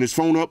you open this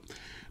phone up,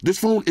 this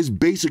phone is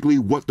basically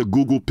what the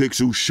Google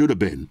Pixel should have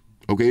been.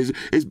 Okay,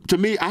 to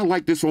me, I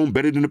like this phone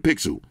better than the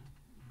Pixel.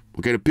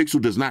 Okay, the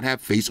Pixel does not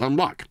have face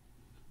unlock.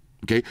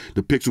 Okay,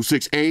 the Pixel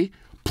 6a,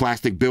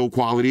 plastic build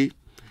quality,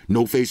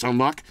 no face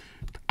unlock.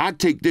 I'd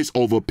take this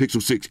over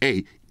Pixel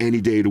 6a any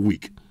day of the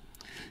week.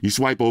 You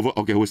swipe over,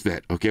 okay, what's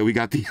that? Okay, we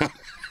got the...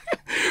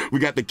 we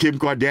got the Kim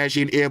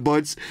Kardashian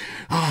earbuds.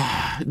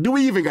 Do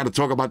we even got to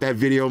talk about that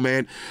video,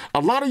 man? A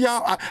lot of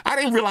y'all, I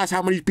didn't realize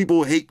how many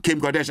people hate Kim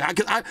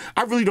Kardashian.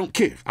 I really don't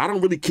care. I don't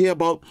really care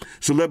about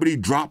celebrity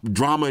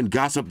drama and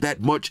gossip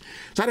that much.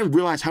 So I didn't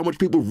realize how much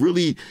people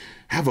really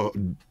have a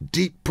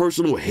deep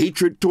personal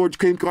hatred towards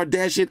Kim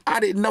Kardashian. I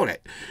didn't know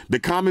that. The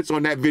comments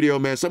on that video,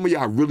 man, some of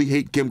y'all really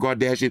hate Kim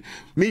Kardashian.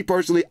 Me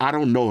personally, I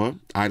don't know her.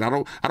 I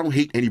don't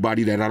hate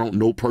anybody that I don't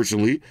know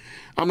personally.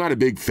 I'm not a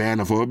big fan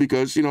of her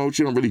because, you know,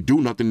 she don't really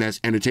do nothing that's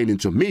entertaining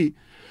to me.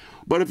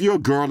 But if you're a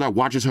girl that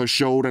watches her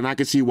show, then I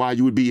can see why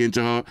you would be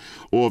into her.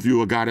 Or if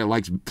you're a guy that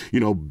likes, you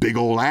know, big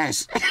old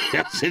ass.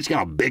 She's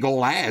got a big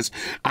old ass.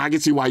 I can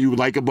see why you would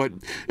like her. But,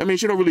 I mean,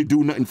 she don't really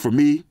do nothing for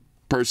me,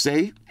 per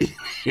se. You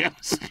know what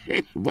I'm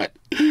saying? But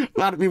a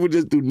lot of people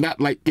just do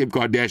not like Kim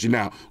Kardashian.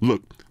 Now,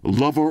 look,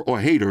 love her or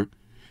hate her,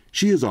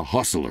 she is a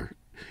hustler.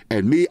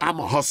 And me, I'm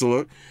a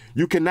hustler.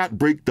 You cannot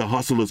break the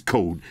hustler's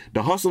code.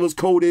 The hustler's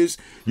code is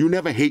you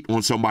never hate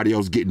on somebody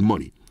else getting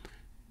money.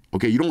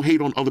 Okay, you don't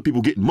hate on other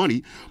people getting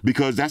money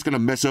because that's going to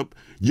mess up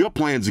your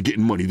plans of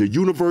getting money. The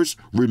universe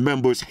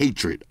remembers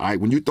hatred. All right,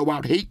 when you throw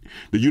out hate,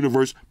 the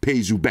universe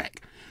pays you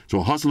back.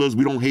 So hustlers,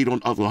 we don't hate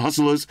on other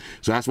hustlers.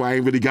 So that's why I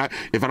ain't really got,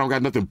 if I don't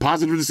got nothing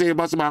positive to say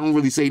about somebody, I don't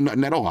really say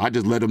nothing at all. I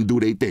just let them do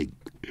their thing.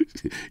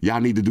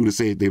 Y'all need to do the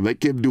same thing.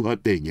 Let Kim do her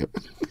thing. Yep.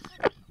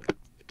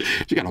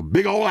 She got a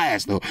big old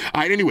ass, though.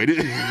 All right, anyway.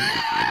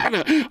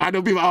 I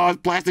know people, oh,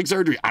 it's plastic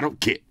surgery. I don't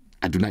care.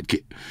 I do not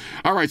care.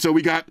 All right, so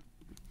we got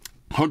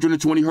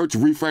 120 hertz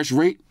refresh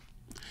rate.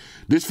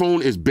 This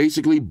phone is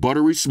basically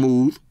buttery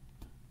smooth.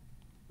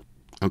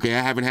 Okay,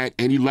 I haven't had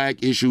any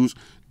lag issues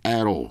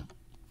at all.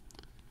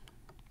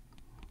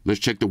 Let's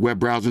check the web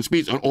browsing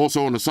speeds. And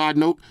also, on a side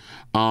note,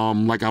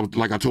 like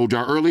I told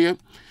y'all earlier,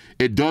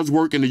 it does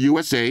work in the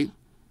USA.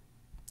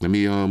 Let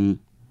me, hold on,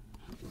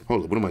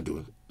 what am I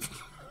doing?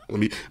 Let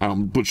me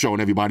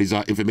showing everybody's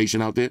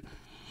information out there.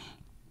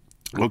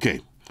 Okay,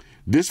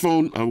 this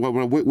phone.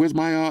 Where's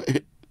my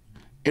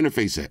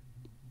interface at?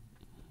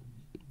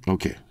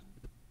 Okay.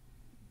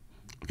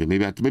 Okay,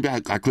 maybe I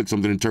clicked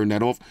something and turned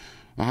that off.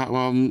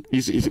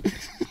 You see,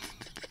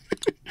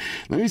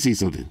 let me see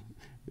something.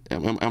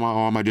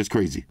 Am I just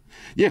crazy?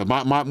 Yeah,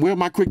 where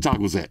my quick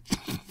toggles at?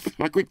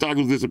 My quick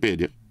toggles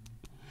disappeared. Yeah.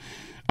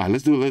 All right,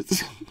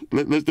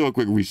 let's do a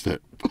quick reset.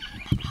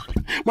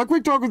 My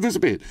quick toggles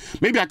disappeared.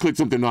 Maybe I clicked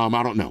something.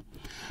 I don't know. All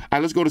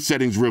right, let's go to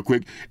settings real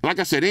quick. Like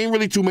I said, there ain't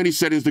really too many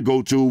settings to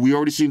go to. We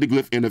already seen the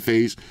glyph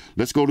interface.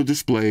 Let's go to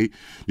display.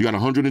 You got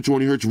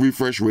 120 hertz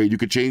refresh rate. You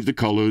can change the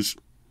colors.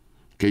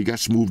 Okay, you got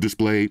smooth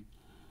display.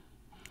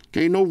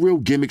 Okay, no real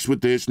gimmicks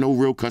with this. No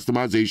real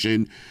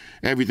customization.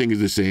 Everything is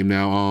the same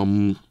now.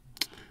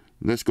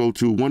 Let's go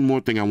to one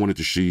more thing I wanted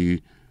to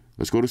see.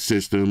 Let's go to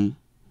system.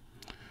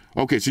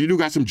 Okay, so you do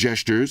got some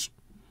gestures.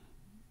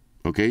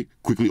 Okay,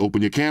 quickly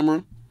open your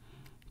camera.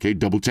 Okay,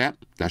 double tap.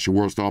 That's your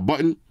World Star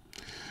button.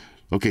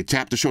 Okay,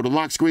 tap to show the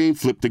lock screen.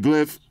 Flip the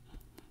glyph.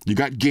 You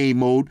got game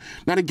mode.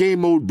 Now, the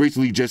game mode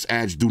basically just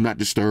adds do not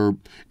disturb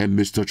and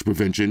mistouch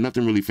prevention.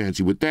 Nothing really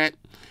fancy with that.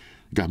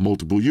 You got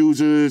multiple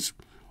users,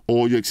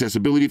 all your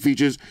accessibility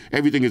features.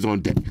 Everything is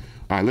on deck.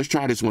 All right, let's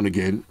try this one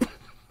again.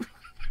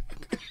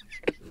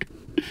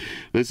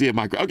 Let's see if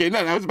okay,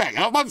 no, it's back.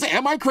 I was about to say,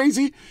 am I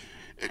crazy?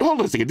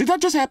 Hold on a second. Did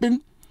that just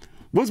happen?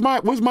 Was my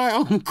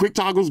quick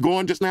toggles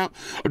gone just now?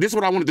 This is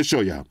what I wanted to show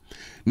y'all.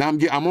 Now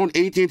I'm on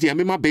AT&T. I'm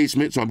in my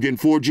basement, so I'm getting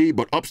 4G,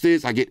 but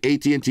upstairs I get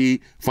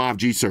AT&T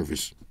 5G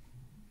service.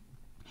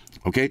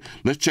 Okay,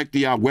 let's check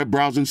the web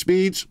browsing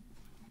speeds.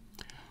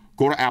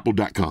 Go to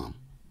apple.com.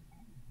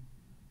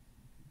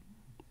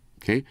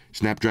 Okay,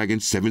 Snapdragon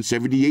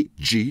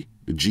 778G.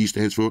 The G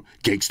stands for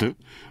gangster.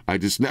 I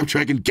just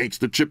Snapdragon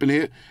gangster chip in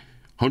here.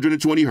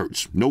 120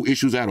 hertz. No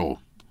issues at all.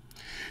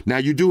 Now,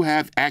 you do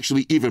have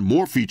actually even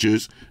more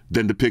features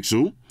than the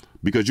Pixel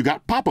because you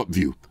got pop-up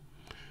view.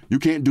 You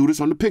can't do this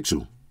on the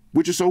Pixel,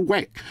 which is so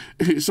whack.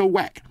 It's so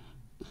whack.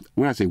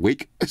 When I say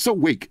wake, it's so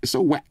wake. It's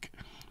so whack.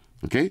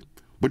 Okay?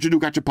 But you do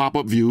got your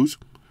pop-up views.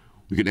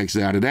 We can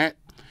exit out of that.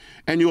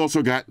 And you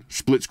also got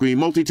split screen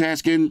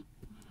multitasking.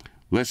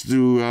 Let's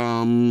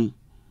do,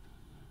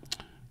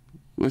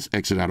 let's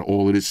exit out of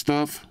all of this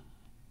stuff.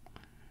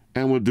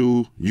 And we'll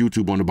do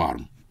YouTube on the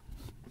bottom.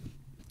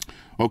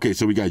 Okay,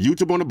 so we got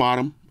YouTube on the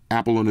bottom,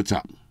 Apple on the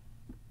top.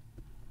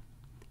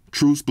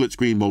 True split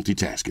screen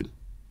multitasking.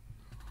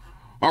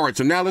 All right,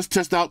 so now let's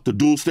test out the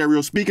dual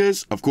stereo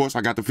speakers. Of course,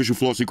 I got the official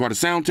Flossy Carter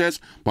sound test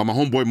by my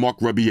homeboy Mark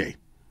Rebier.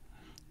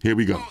 Here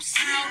we go.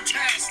 Sound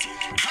test,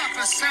 time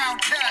for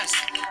sound test.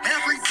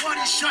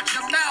 Everybody shut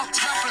your mouth,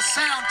 time for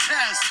sound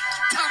test.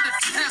 Time to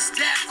test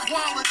that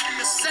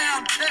quality of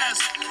sound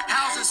test.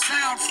 How's it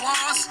sound,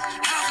 Floss?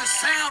 How's it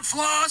sound,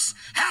 Floss?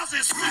 How's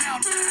it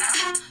sound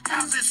now?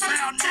 How's it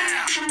sound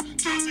now?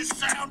 Does it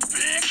sound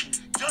big?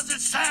 Does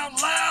it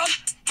sound loud?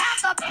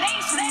 How's the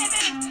bass,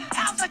 baby?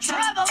 How's the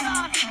treble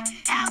on it?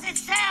 How's it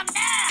sound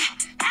now?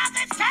 How's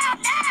it sound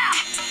now?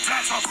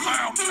 That's a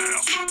sound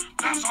test.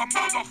 That's a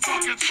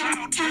motherfucking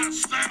sound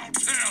test. Sound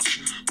test.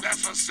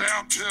 That's a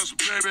sound test,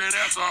 baby.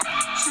 That's a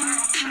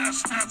sound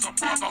test. That's a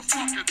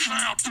motherfucking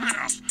sound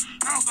test.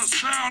 How's the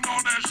sound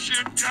on that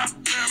shit? God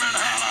damn it,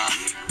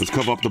 holla. Let's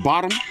cover up the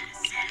bottom.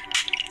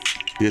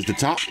 Here's the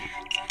top.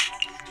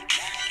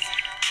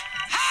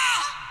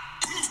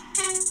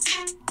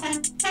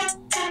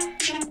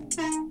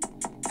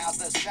 How's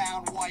the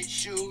sound, white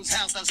shoes?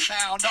 How's the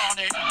sound on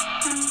it?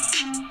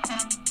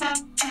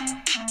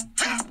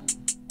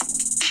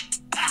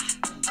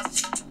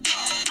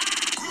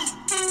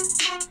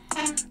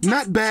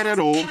 Not bad at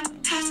all.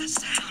 How's the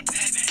sound,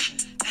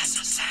 baby? That's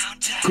a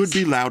sound test. Could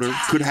be louder,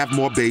 could have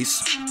more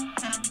bass.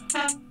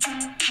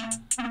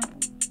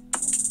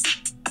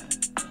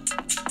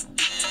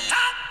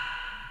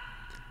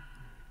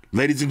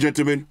 Ladies and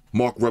gentlemen,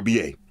 Mark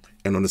Rebier.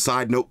 And on the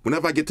side note,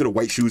 whenever I get to the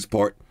white shoes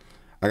part,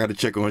 I got to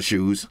check on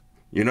shoes,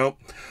 you know?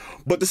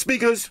 But the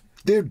speakers,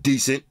 they're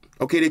decent.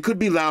 Okay, they could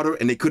be louder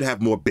and they could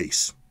have more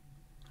bass.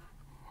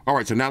 All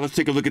right, so now let's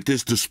take a look at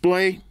this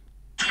display.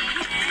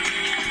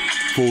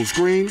 Full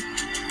screen.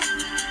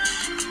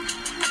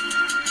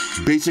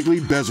 Basically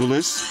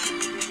bezel-less.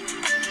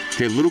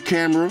 Okay, little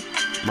camera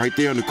right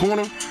there in the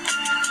corner.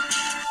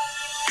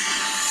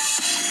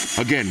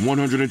 Again,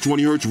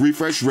 120 hertz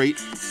refresh rate.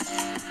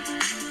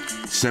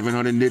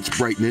 700 nits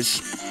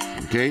brightness.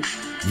 Okay,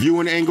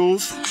 viewing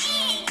angles.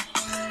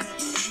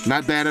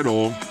 Not bad at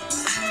all.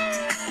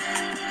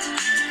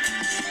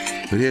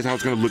 But here's how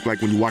it's going to look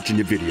like when you're watching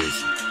your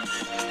videos.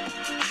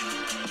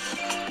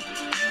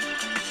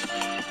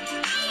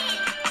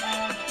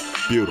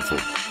 Beautiful.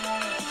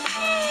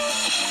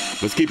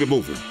 Let's keep it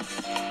moving.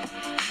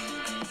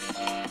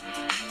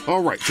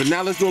 All right, so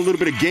now let's do a little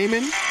bit of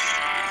gaming.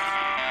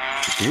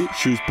 Okay,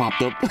 shoes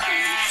popped up.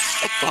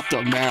 Popped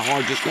up mad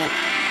hard just now.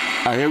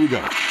 All right, here we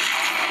go.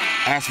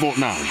 Asphalt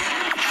 9.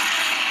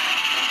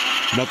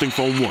 Nothing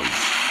Phone 1.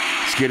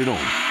 Let's get it on.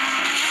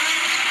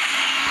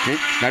 Okay,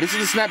 now this is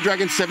the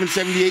Snapdragon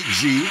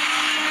 778G.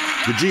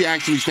 The G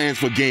actually stands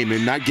for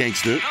gaming, not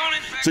gangster.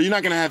 So you're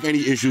not gonna have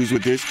any issues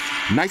with this.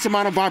 Nice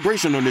amount of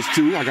vibration on this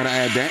too. I gotta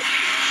add that.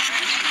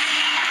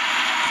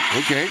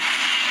 Okay.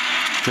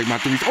 Take my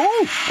threes.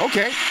 Oh,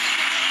 okay.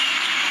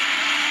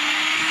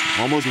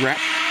 Almost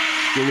wrapped.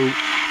 A little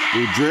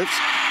drifts.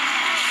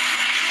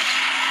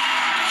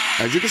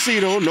 As you can see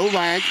though, no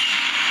lag.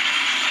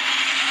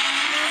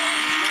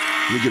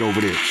 Let me get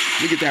over there.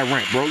 Let me get that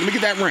ramp, bro. Let me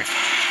get that ramp.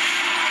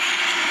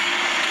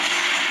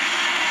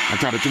 I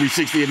tried a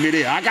 360 in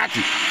midair. I got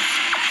you.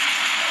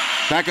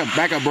 Back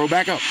up, bro.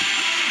 Back up.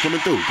 Coming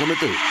through, coming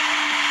through. All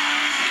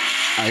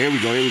right, here we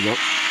go, here we go.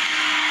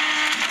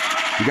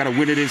 You gotta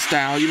win it in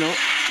style, you know.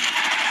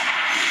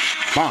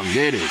 Bang,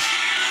 there it is.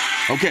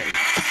 Okay.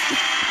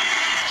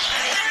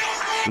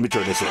 Let me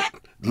turn this up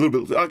a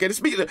little bit. Okay, the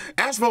speaker,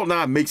 Asphalt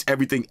 9 makes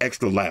everything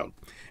extra loud.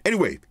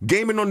 Anyway,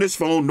 gaming on this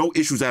phone, no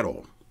issues at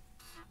all.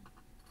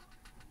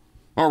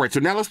 All right, so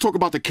now let's talk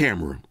about the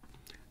camera.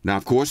 Now,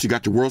 of course, you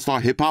got your World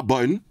Star hip hop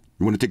button,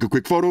 You want to take a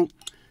quick photo,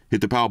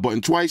 hit the power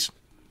button twice.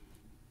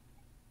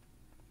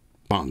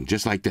 Bang,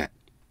 just like that.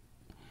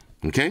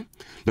 Okay,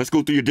 let's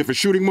go through your different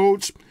shooting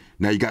modes.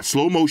 Now you got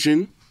slow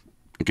motion.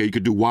 Okay, you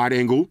could do wide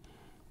angle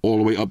all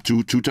the way up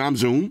to 2x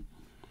zoom.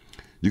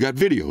 You got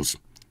videos.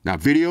 Now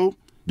video,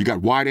 you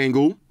got wide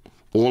angle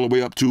all the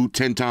way up to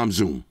 10x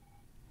zoom.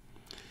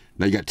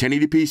 Now you got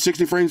 1080p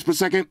 60 frames per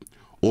second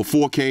or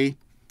 4K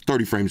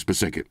 30 frames per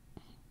second.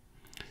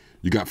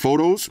 You got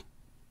photos,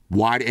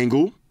 wide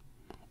angle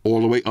all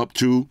the way up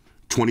to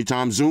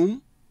 20x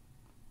zoom.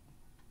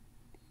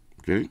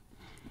 Okay.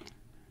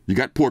 You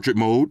got portrait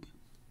mode.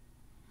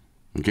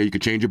 Okay, you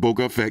can change your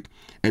bokeh effect,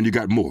 and you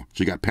got more.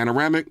 So you got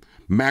panoramic,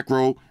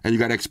 macro, and you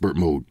got expert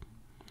mode.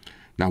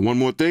 Now, one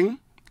more thing,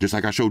 just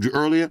like I showed you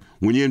earlier,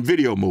 when you're in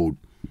video mode,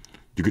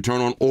 you can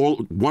turn on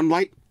one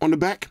light on the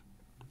back,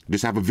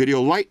 just have a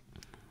video light,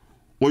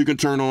 or you can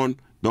turn on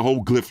the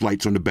whole glyph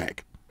lights on the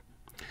back.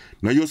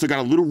 Now, you also got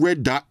a little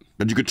red dot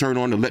that you can turn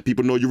on to let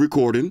people know you're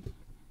recording.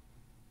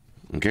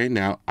 Okay,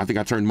 now, I think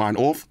I turned mine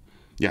off.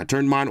 Yeah, I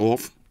turned mine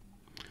off.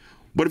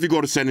 But if you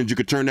go to settings, you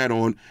could turn that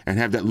on and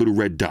have that little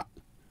red dot.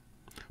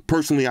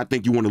 Personally, I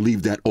think you want to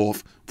leave that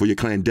off for your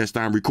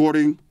clandestine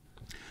recording,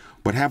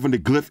 but having the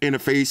glyph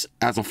interface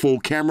as a full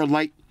camera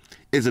light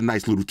is a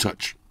nice little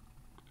touch.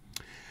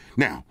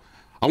 Now,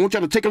 I want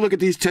y'all to take a look at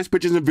these test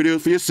pictures and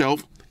videos for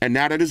yourself, and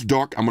now that it's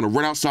dark, I'm going to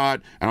run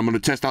outside and I'm going to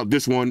test out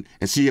this one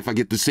and see if I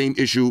get the same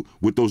issue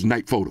with those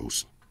night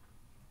photos.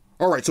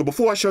 All right, so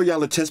before I show y'all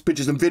the test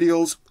pictures and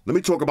videos, let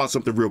me talk about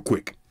something real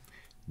quick.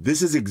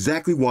 This is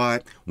exactly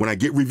why when I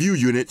get review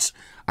units,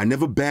 I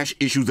never bash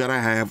issues that I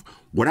have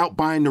without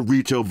buying the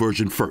retail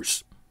version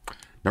first.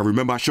 Now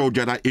remember I showed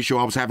you that issue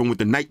I was having with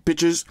the night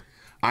pictures?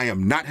 I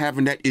am not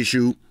having that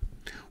issue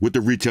with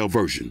the retail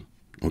version.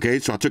 Okay,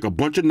 so I took a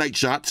bunch of night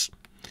shots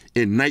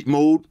in night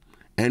mode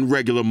and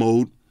regular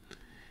mode,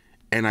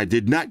 and I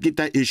did not get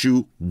that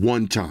issue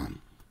one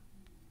time.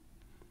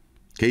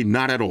 Okay,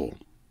 not at all.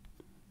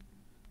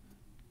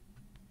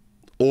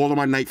 All of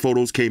my night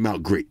photos came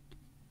out great.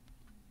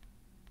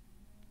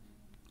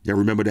 Yeah,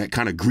 remember that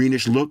kind of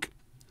greenish look?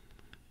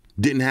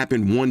 Didn't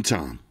happen one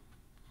time.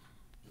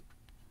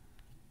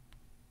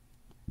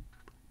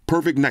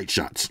 Perfect night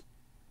shots.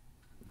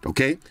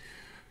 Okay?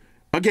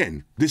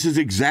 Again, this is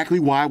exactly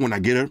why when I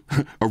get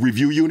a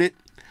review unit,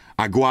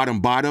 I go out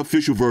and buy the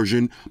official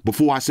version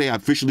before I say I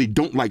officially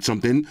don't like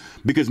something,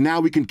 because now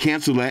we can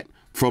cancel that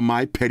from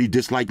my petty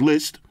dislike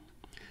list.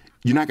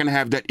 You're not going to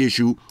have that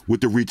issue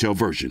with the retail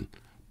version.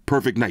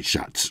 Perfect night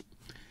shots.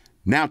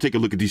 Now take a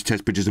look at these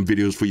test pictures and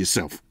videos for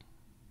yourself.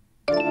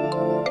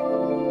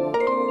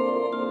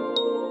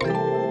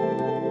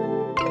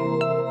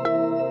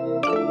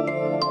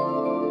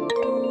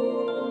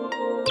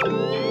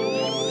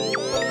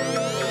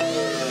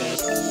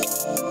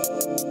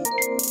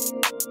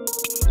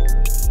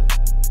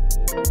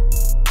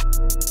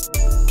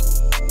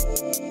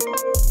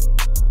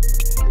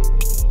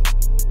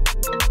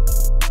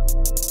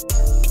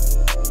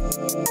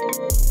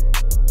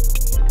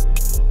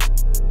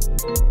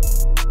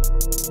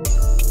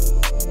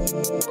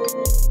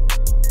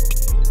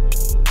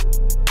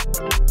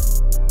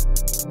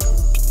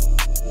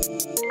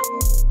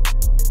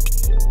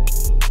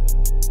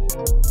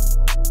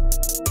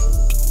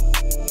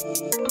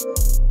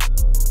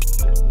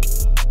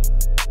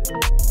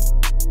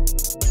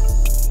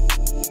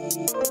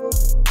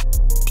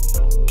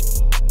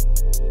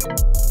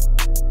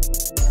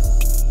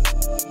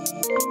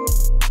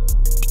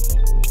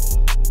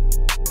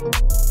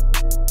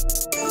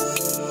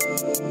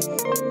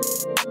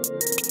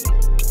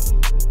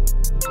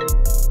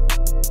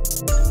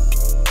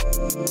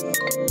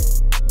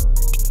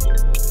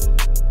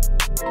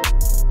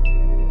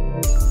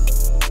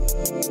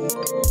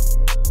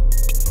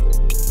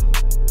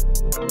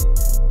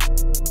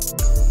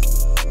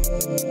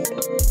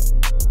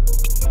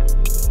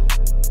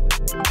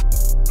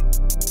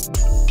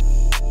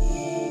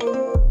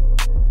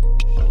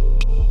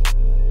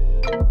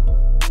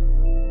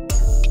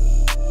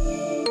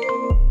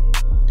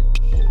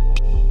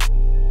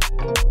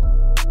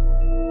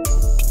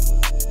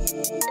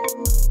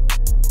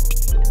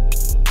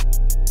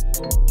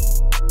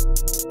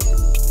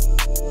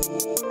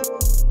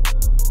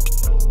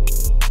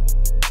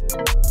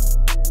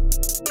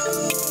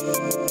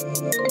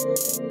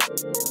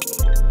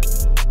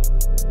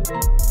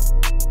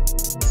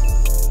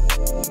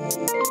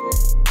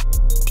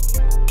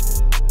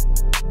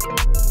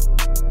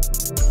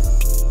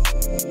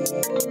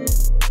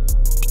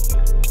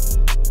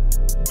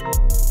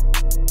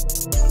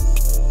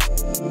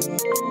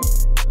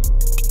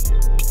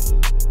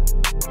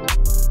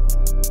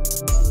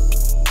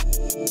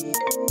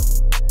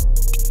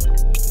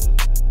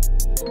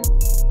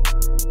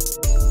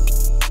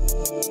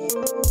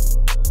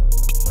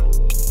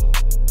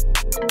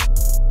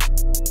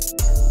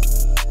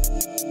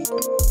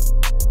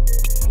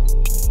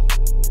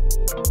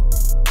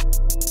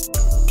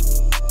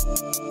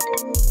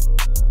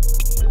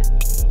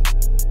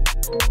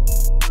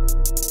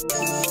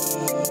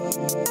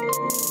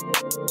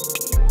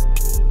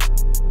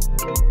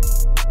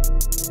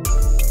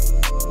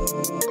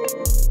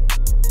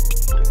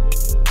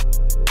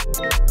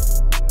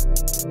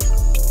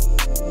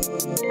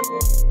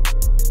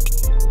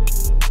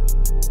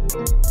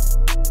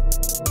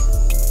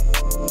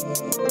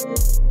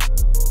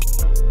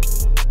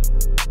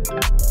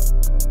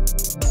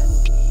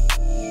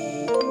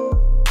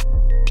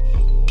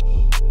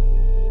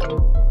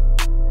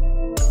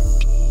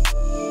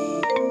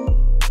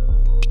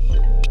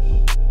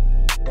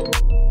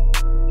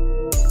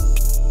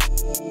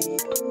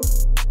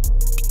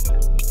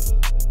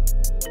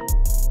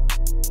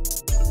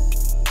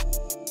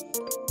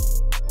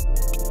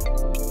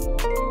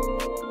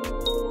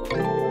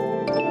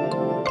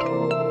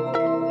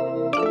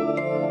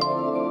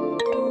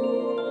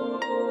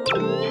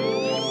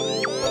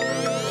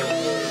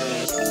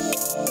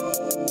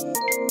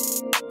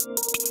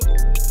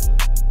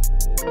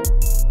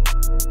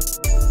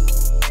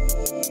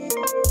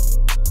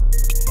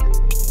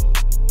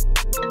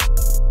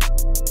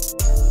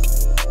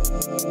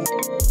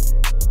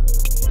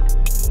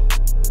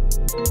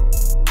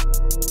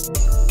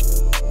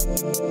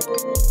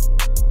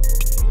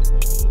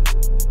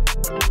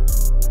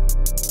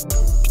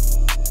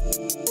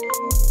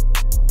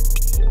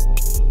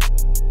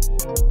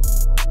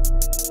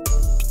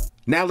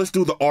 Now let's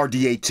do the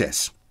RDA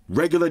test.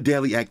 Regular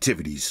daily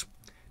activities.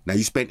 Now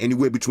you spent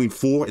anywhere between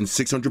 $400 and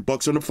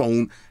 $600 on the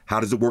phone. How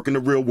does it work in the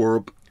real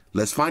world?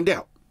 Let's find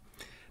out.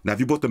 Now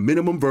if you bought the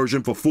minimum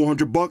version for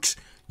 $400,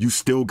 you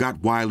still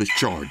got wireless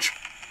charge.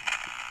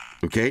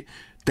 Okay?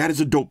 That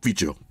is a dope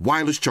feature.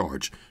 Wireless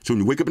charge. So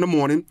when you wake up in the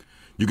morning,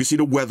 you can see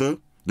the weather,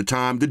 the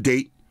time, the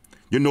date,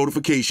 your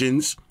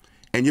notifications,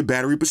 and your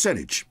battery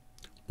percentage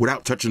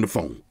without touching the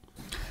phone.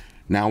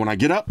 Now when I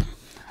get up,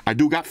 I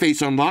do got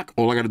face unlock.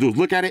 All I got to do is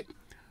look at it.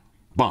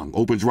 Bang,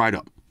 opens right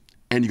up.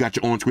 And you got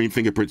your on-screen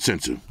fingerprint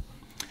sensor.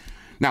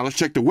 Now let's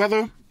check the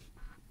weather.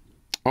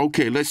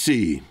 Okay, let's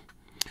see.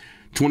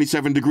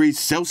 27 degrees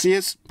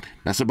Celsius.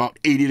 That's about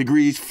 80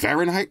 degrees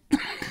Fahrenheit.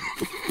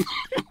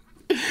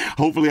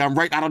 Hopefully I'm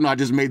right. I don't know. I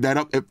just made that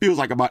up. It feels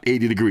like about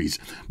 80 degrees.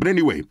 But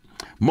anyway,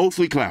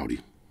 mostly cloudy.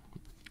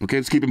 Okay,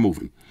 let's keep it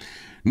moving.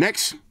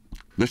 Next,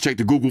 let's check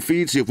the Google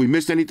feed, see if we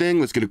missed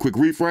anything. Let's get a quick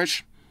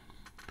refresh.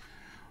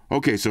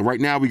 Okay, so right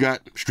now we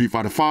got Street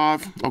Fighter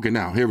 5. Okay,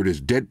 now here it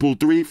is. Deadpool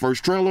 3,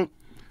 first trailer.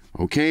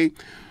 Okay.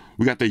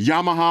 We got the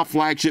Yamaha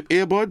flagship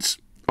earbuds.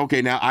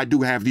 Okay, now I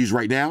do have these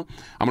right now.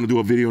 I'm going to do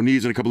a video on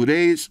these in a couple of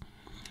days.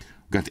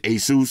 Got the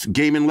Asus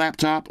gaming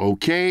laptop.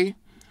 Okay.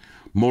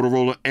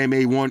 Motorola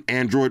MA1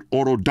 Android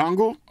Auto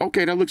dongle.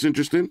 Okay, that looks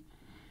interesting.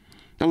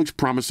 That looks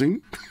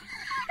promising.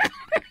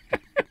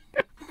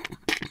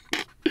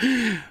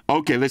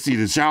 Okay, let's see.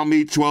 The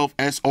Xiaomi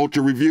 12S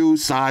Ultra review.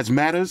 Size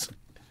matters.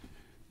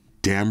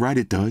 Damn right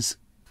it does.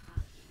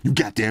 You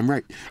got damn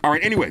right. All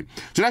right, anyway.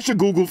 So that's your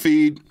Google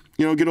feed.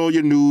 You know, get all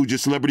your news, your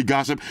celebrity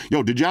gossip.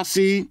 Yo, did y'all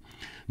see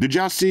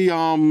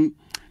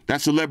that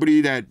celebrity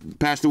that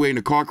passed away in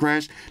a car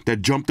crash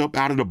that jumped up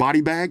out of the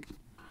body bag?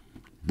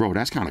 Bro,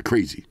 that's kind of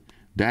crazy.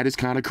 That is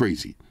kind of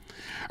crazy.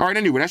 All right,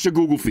 anyway, that's your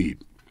Google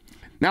feed.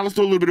 Now let's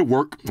do a little bit of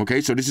work.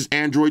 Okay, so this is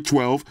Android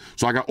 12.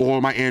 So I got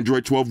all my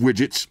Android 12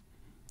 widgets.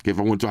 Okay, if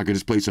I want to, I can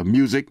just play some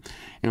music.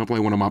 And I'll play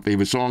one of my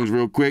favorite songs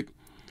real quick.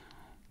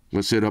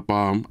 Let's hit up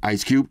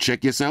Ice Cube,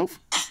 Check Yourself.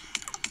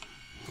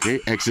 Okay,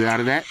 exit out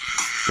of that.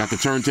 Got the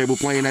turntable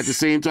playing at the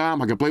same time.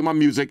 I can play my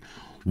music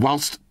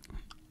whilst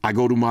I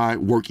go to my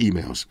work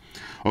emails.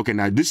 Okay,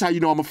 now this is how you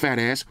know I'm a fat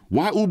ass.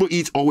 Why Uber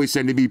Eats always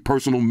sending me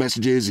personal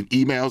messages and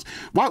emails?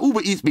 Why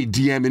Uber Eats be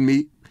DMing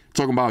me?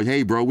 Talking about,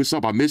 hey, bro, what's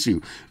up? I miss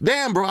you.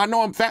 Damn, bro, I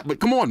know I'm fat, but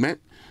come on, man.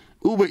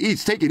 Uber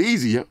Eats, take it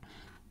easy, yo.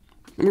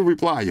 Let me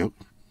reply, yo.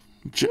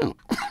 Chill.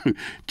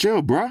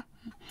 Chill, bruh.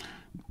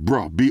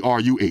 Bro,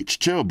 B-R-U-H.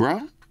 Chill,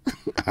 bruh.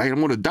 I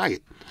am on a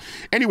diet.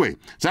 Anyway,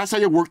 so that's how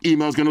your work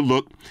email is going to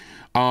look.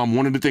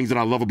 One of the things that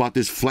I love about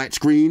this flat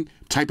screen,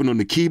 typing on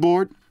the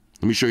keyboard.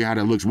 Let me show you how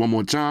that looks one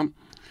more time.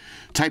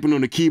 Typing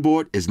on the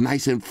keyboard is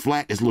nice and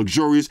flat. It's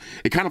luxurious.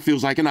 It kind of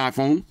feels like an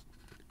iPhone,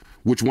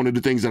 which one of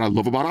the things that I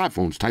love about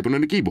iPhones, typing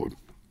on the keyboard.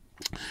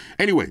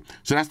 Anyway,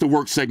 so that's the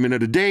work segment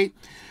of the day.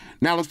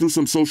 Now let's do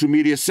some social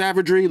media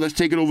savagery. Let's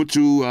take it over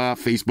to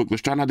Facebook.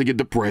 Let's try not to get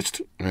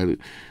depressed.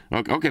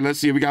 Okay, let's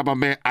see. We got my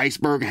man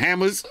Iceberg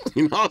Hammers.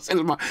 You know what I'm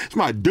saying? It's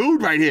my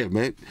dude right here,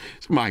 man.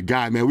 It's my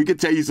guy, man. We can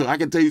tell you some. I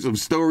can tell you some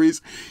stories.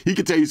 He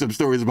can tell you some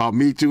stories about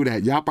me too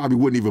that y'all probably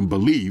wouldn't even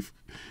believe.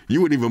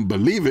 You wouldn't even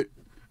believe it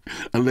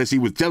unless he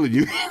was telling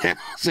you.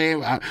 Saying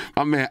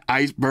my man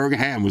Iceberg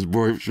Hammers,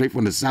 boy, straight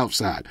from the South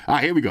Side. All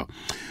right, here we go.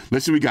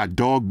 Let's see. We got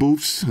dog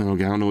booths.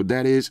 Okay, I don't know what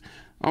that is.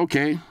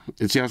 Okay,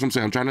 see what I'm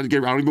saying? I'm trying not to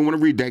get. I don't even want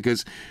to read that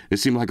because it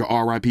seemed like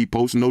a RIP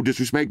post. No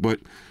disrespect, but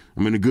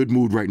I'm in a good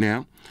mood right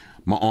now.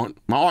 My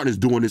aunt is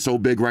doing it so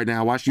big right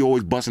now. Why she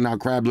always busting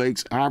out crab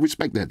legs? I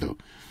respect that though.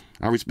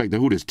 I respect that.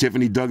 Who this?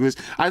 Tiffany Douglas.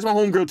 It's my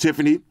homegirl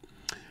Tiffany.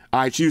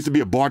 She used to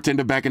be a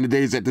bartender back in the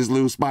days at this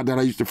little spot that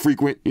I used to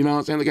frequent. You know what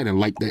I'm saying? Look at it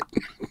like that.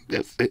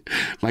 That's it.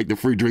 Like the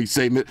free drink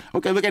segment.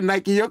 Okay, look at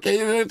Nike. Okay,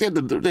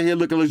 the hair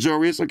looking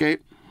luxurious. Okay.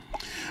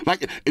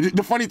 Like,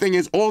 the funny thing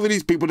is, all of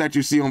these people that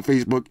you see on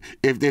Facebook,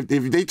 if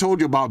they told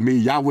you about me,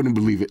 y'all wouldn't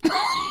believe it.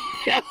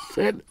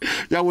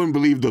 Y'all wouldn't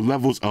believe the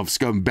levels of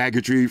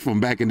scumbaggery from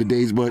back in the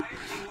days, but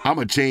I'm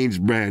a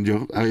changed man,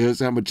 yo.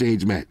 I'm a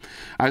changed man.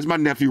 It's my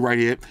nephew right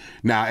here.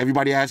 Now,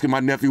 everybody asking my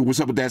nephew,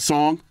 what's up with that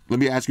song? Let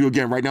me ask you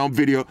again right now on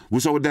video,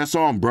 what's up with that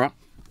song, bruh?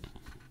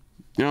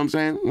 You know what I'm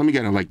saying? Let me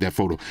get it like that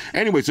photo.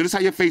 Anyway, so this is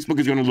how your Facebook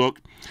is going to look.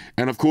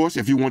 And of course,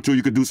 if you want to,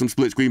 you could do some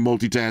split screen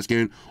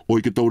multitasking, or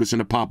you could throw this in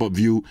a pop-up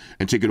view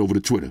and take it over to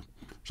Twitter.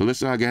 So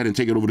let's go ahead and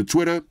take it over to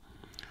Twitter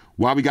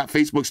while we got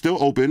Facebook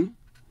still open.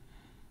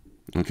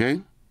 Okay,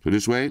 so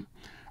this way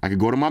I could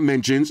go to my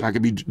mentions. I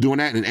could be doing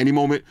that, and at any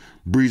moment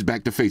breeze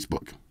back to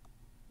Facebook.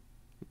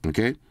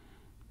 Okay,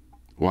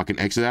 or I can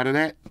exit out of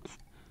that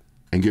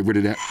and get rid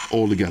of that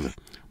altogether.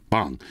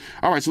 Bang.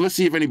 All right, so let's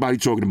see if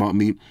anybody's talking about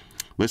me.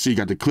 Let's see, you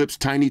got the Clips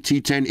Tiny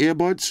T10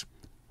 earbuds.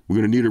 We're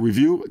going to need a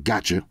review.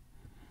 Gotcha.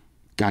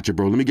 Gotcha,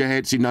 bro. Let me go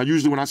ahead. See, now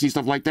usually when I see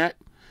stuff like that,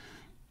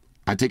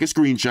 I take a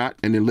screenshot,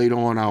 and then later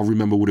on I'll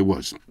remember what it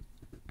was.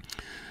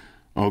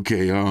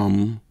 Okay,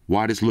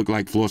 why this look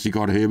like Flossy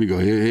Carter? Here we go.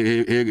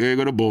 Here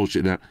go the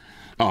bullshit now.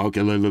 Oh,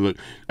 okay, look.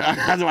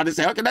 I was about to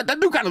say, okay, that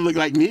do kind of look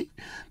like me.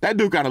 That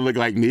do kind of look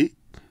like me.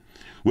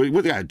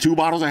 What got 2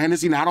 bottles of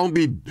Hennessy? Now, I don't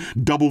be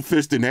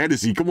double-fisting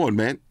Hennessy. Come on,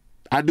 man.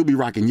 I do be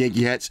rocking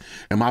Yankee hats,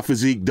 and my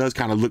physique does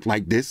kind of look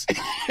like this.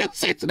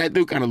 So that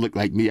do kind of look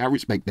like me. I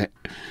respect that.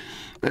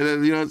 You know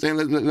what I'm saying?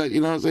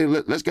 You know what I'm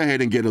saying? Let's go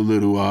ahead and get a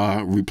little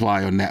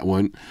reply on that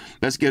one.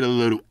 Let's get a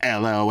little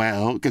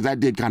LOL, because that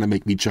did kind of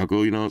make me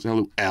chuckle. You know what I'm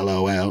saying? A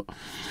little LOL.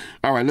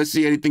 All right, let's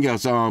see anything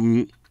else.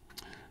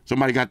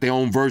 Somebody got their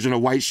own version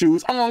of white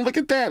shoes. Oh, look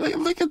at that.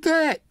 Look at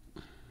that.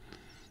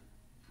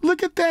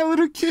 Look at that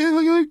little kid.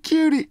 Look at little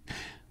cutie.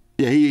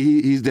 Yeah,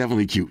 he's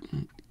definitely cute.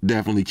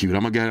 Definitely cute.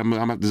 I'm gonna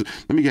let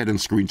me get him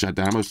screenshot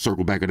that. I'm gonna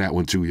circle back to that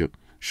one too.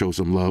 Show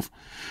some love.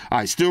 All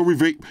right, still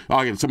review.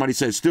 Okay, somebody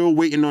said still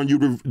waiting on you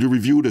to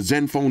review the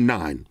Zenfone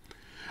 9.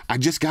 I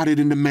just got it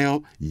in the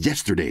mail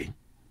yesterday.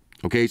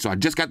 Okay, so I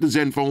just got the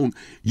Zenfone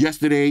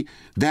yesterday.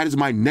 That is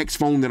my next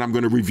phone that I'm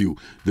gonna review.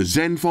 The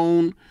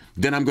Zenfone.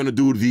 Then I'm gonna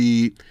do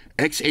the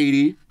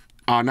X80.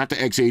 Not the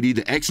X80,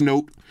 the X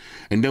Note,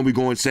 and then we're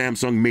going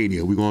Samsung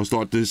Mania. We're gonna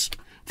start this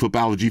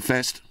Flipology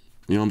Fest.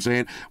 You know what I'm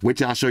saying? Wait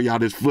till I show y'all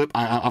this flip.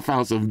 I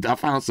found some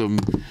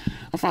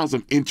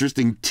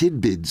interesting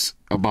tidbits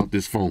about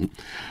this phone.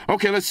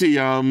 Okay, let's see.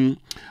 I'm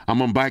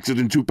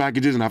unboxing 2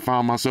 packages, and I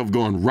found myself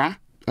going rah.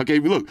 Okay,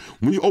 look,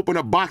 when you open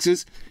up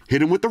boxes, hit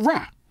them with the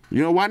rah.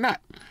 You know why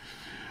not?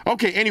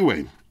 Okay,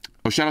 anyway,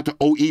 a shout out to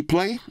OE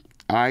Play.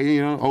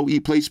 OE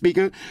Play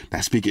speaker.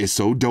 That speaker is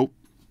so dope.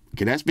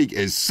 Okay, that speaker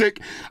is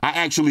sick.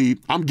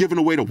 I'm giving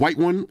away the white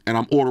one, and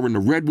I'm ordering the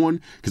red one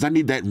because I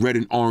need that red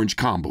and orange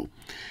combo.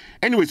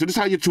 Anyway, so this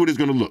is how your Twitter is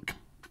going to look.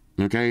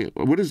 Okay,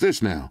 what is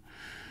this now?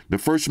 The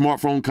first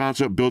smartphone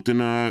concept built-in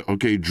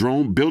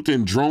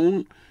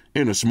drone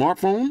in a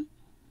smartphone?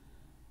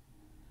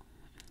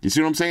 You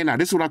see what I'm saying? Now,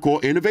 this is what I call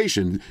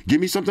innovation. Give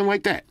me something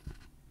like that.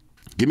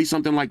 Give me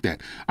something like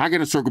that. I'm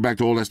going to circle back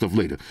to all that stuff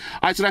later.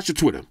 All right, so that's your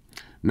Twitter.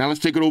 Now, let's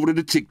take it over to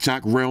the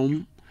TikTok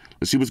realm.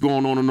 Let's see what's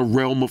going on in the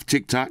realm of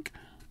TikTok.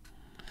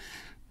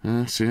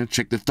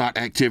 Check the thought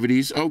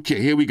activities.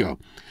 Okay, here we go.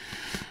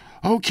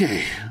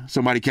 Okay,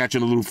 somebody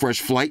catching a little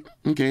fresh flight.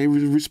 Okay,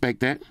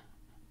 respect that.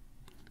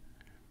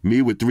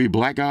 Me with 3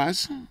 black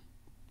eyes.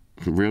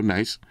 Real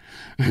nice.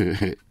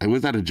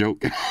 Was that a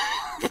joke?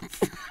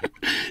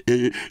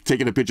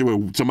 Taking a picture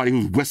with somebody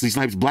who's Wesley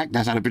Snipes black,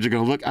 that's how the picture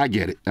gonna look. I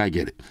get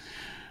it.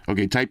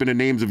 Okay, type in the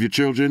names of your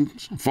children.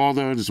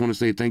 Father, I just want to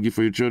say thank you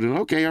for your children.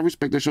 Okay, I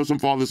respect that. Show some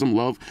father some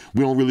love.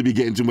 We don't really be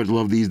getting too much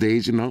love these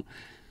days, you know.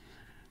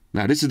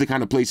 Now, this is the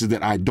kind of places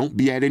that I don't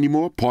be at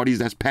anymore. Parties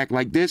that's packed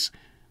like this.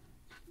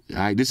 All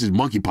right, this is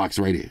monkeypox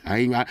right here.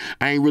 I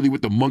ain't really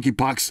with the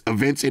monkeypox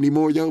events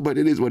anymore, yo, but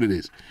it is what it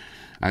is.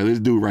 All right, let's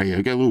do it right here.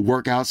 Okay, a little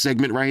workout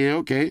segment right here.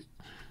 Okay,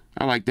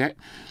 I like that.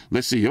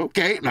 Let's see.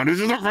 Okay, now this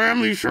is a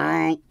family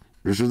show.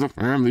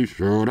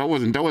 That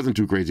wasn't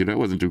too crazy.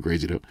 Wasn't too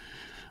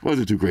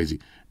crazy.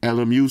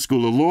 LMU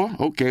School of Law.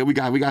 Okay, we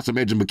got some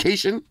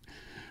education.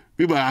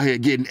 People out here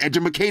getting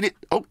educated.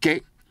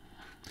 Okay.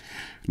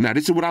 Now,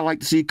 this is what I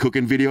like to see,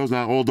 cooking videos.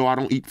 Now, although I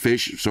don't eat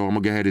fish, so I'm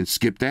going to go ahead and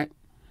skip that.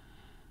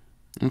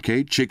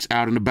 Okay, chicks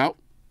out and about.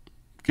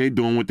 Okay,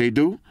 doing what they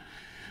do.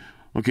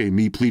 Okay,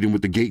 me pleading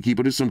with the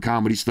gatekeeper. There's some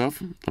comedy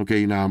stuff.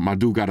 Okay, now my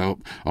dude got a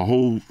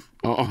whole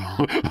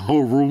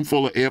room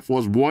full of Air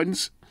Force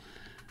Ones.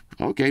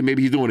 Okay,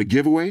 maybe he's doing a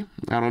giveaway.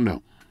 I don't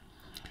know.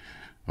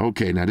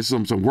 Okay, now this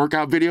is some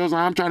workout videos.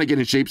 I'm trying to get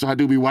in shape, so I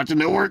do be watching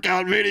the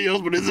workout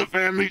videos, but it's a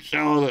family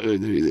show.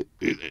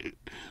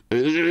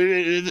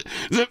 It's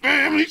a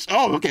family show.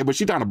 Oh, okay, but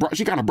she kind of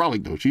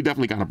brolic, though. She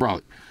definitely kind of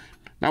brolic.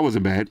 That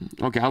wasn't bad.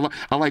 Okay,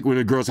 I like when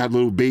the girls had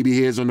little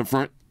baby hairs on the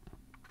front.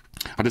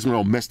 I just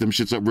want to mess them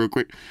shits up real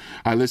quick.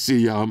 All right, let's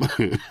see.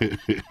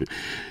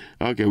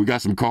 Okay, we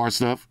got some car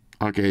stuff.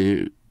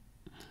 Okay,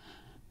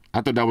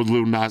 I thought that was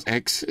Lil Nas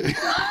X.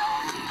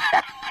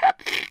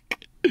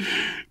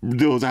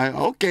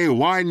 Okay,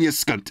 wine your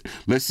skunt.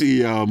 Let's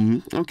see.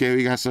 Okay,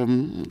 we got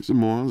some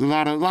more. There's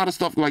a lot of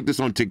stuff like this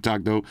on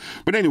TikTok though.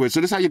 But anyway,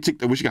 so this is how you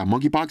TikTok. What, she got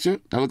monkeypox here?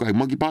 That look like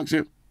monkeypox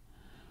here.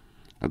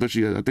 I think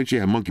she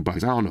had monkeypox.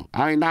 I don't know.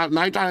 I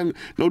ain't trying,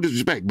 no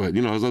disrespect, but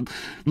you know. So,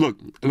 look,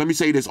 let me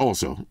say this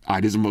also. All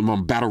right, this is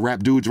my battle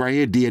rap dudes right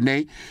here.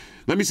 DNA.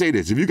 Let me say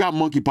this: if you got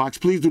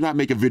monkeypox, please do not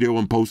make a video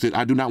and post it.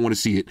 I do not want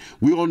to see it.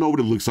 We all know what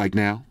it looks like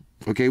now.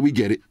 Okay, we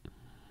get it.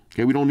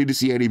 Okay, we don't need to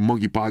see any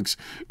monkeypox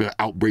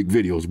outbreak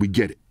videos. We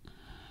get it.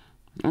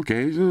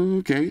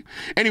 Okay.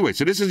 Anyway,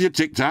 so this is your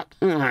TikTok.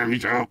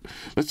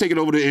 Let's take it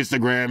over to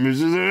Instagram.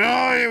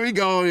 Oh, here we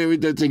go.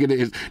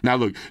 Now,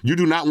 look, you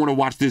do not want to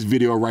watch this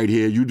video right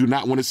here. You do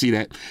not want to see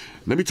that.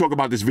 Let me talk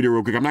about this video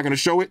real quick. I'm not going to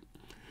show it.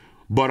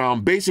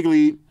 But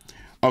basically,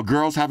 a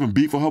girl's having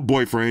beef with her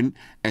boyfriend,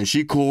 and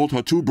she called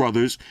her 2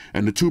 brothers,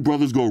 and the 2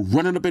 brothers go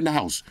running up in the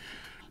house.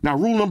 Now,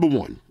 rule number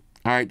 1.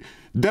 All right,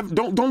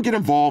 don't get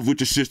involved with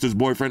your sister's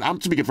boyfriend. I'm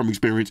speaking from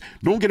experience.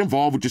 Don't get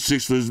involved with your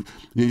sisters,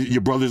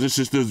 your brothers and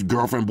sisters,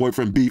 girlfriend,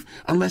 boyfriend beef,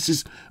 unless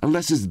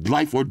it's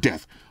life or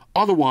death.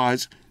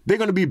 Otherwise, they're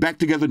gonna be back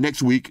together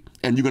next week,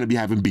 and you're gonna be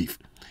having beef.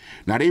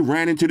 Now they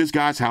ran into this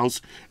guy's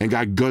house and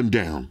got gunned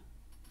down.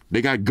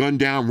 They got gunned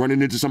down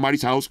running into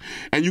somebody's house,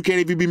 and you can't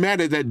even be mad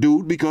at that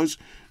dude because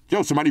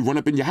yo, somebody run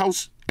up in your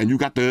house and you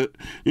got the,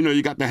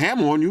 you got the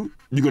hammer on you,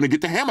 you're going to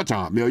get the hammer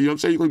time. You know what I'm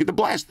saying? You're going to get the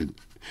blasting. You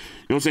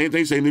know what I'm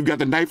saying? Same thing, you got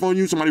the knife on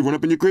you, somebody run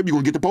up in your crib, you're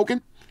going to get the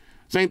poking.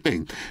 Same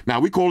thing. Now,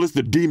 we call this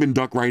the demon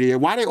duck right here.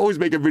 Why they always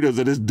making videos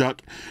of this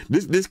duck?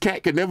 This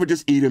cat can never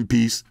just eat in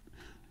peace.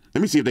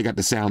 Let me see if they got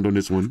the sound on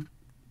this one.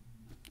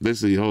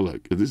 Let's see. Hold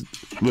up.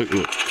 Look.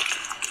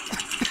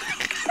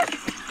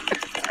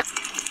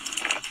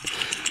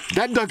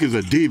 That duck is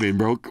a demon,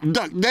 bro.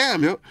 Duck,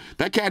 damn, yo.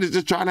 That cat is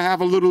just trying to have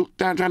a little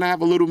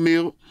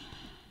meal.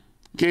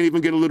 Can't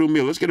even get a little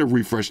meal. Let's get a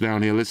refresh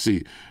down here. Let's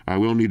see. All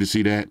right, we don't need to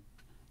see that.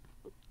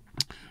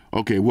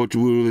 Okay,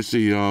 let's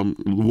see.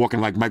 Walking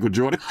like Michael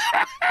Jordan.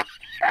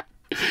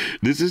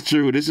 This is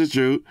true.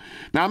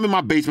 Now, I'm in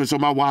my basement, so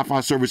my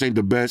Wi-Fi service ain't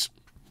the best.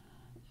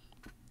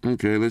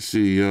 Okay, let's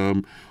see.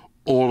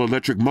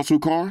 All-electric muscle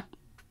car.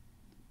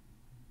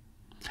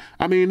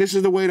 I mean, this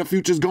is the way the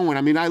future's going.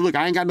 I mean, I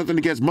ain't got nothing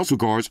against muscle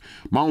cars.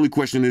 My only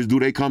question is, do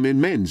they come in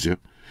men's? Yeah?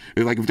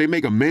 Like, if they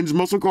make a men's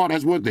muscle car,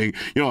 that's one thing.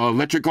 You know, an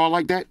electric car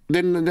like that,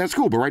 then that's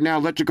cool. But right now,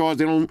 electric cars,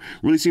 they don't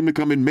really seem to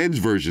come in men's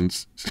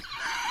versions.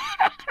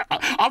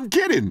 I'm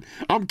kidding.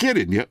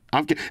 Yeah,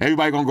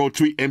 everybody gonna go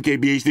tweet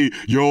MKBHD.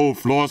 Yo,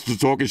 Floss is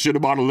talking shit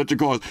about electric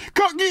cars.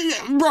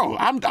 Bro,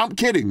 I'm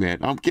kidding, man.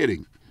 I'm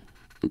kidding.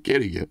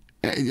 Yeah.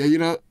 You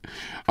know.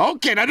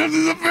 Okay, now this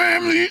is a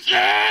family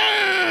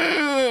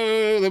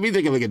show. Let me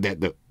take a look at that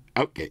though.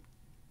 Okay.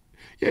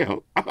 Yeah.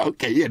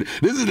 Okay. Yeah.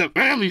 This is a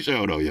family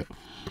show though. Yeah.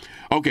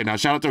 Okay. Now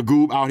shout out to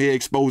Goob out here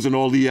exposing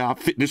all the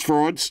fitness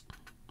frauds.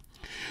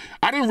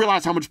 I didn't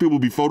realize how much people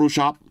be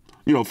photoshopping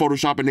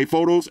their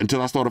photos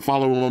until I started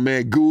following my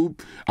man Goob.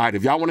 All right,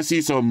 if y'all want to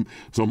see some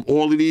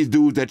all of these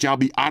dudes that y'all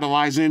be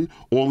idolizing,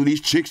 all of these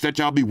chicks that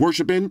y'all be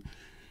worshiping,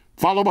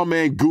 follow my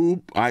man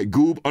Goob. All right,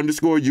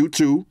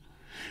 Goob_U2.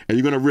 And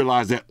you're going to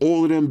realize that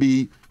all of them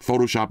be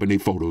photoshopping their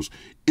photos.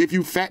 If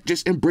you fat,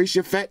 just embrace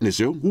your fatness,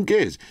 yo. Who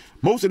cares?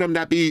 Most of them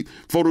that be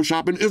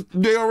photoshopping,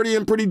 they're already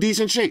in pretty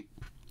decent shape.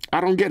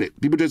 I don't get it.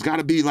 People just got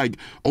to be like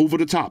over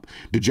the top.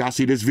 Did y'all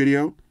see this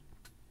video?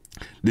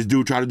 This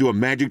dude tried to do a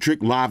magic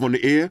trick live on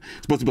the air.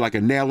 It's supposed to be like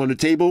a nail on the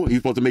table. He's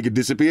supposed to make it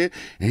disappear.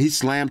 And he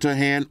slammed her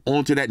hand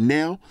onto that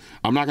nail.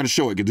 I'm not going to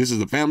show it because this is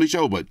a family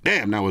show, but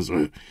damn, that was...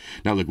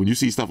 Now, look, when you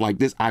see stuff like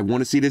this, I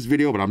want to see this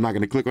video, but I'm not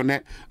going to click on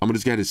that. I'm going to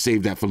just go ahead and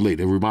save that for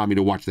later. Remind me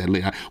to watch that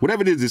later.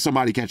 Whatever it is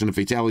somebody catching a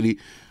fatality.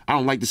 I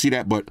don't like to see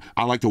that, but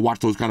I like to watch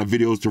those kind of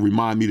videos to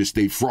remind me to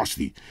stay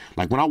frosty.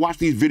 Like when I watch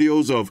these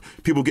videos of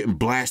people getting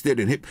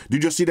blasted and hit... Did you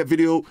just see that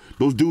video?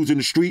 Those dudes in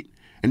the street?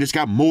 And just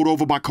got mowed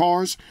over by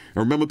cars.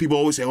 And remember, people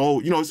always say, oh,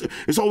 you know,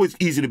 it's always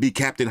easy to be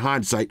Captain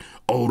Hindsight.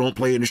 Oh, don't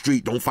play in the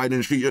street. Don't fight in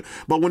the street.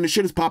 But when the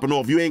shit is popping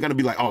off, you ain't going to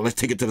be like, oh, let's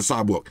take it to the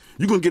sidewalk.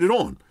 You're going to get it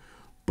on.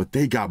 But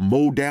they got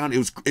mowed down. It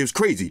was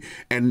crazy.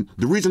 And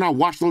the reason I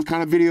watch those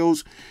kind of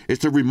videos is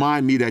to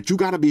remind me that you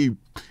got to be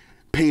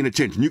paying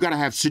attention. You got to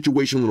have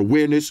situational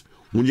awareness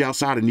when you're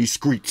outside in these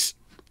streets.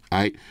 All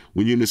right?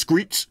 When you're in the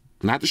streets,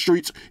 not the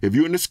streets. If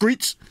you're in the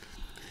streets,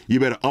 you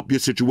better up your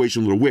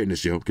situational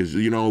awareness, yo, because,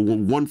 you know,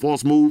 one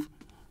false move,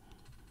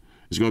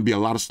 it's going to be a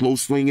lot of slow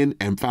slinging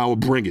and foul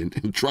bringing.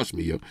 And trust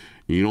me, yo,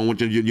 you don't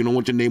want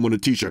your name on a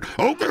T-shirt.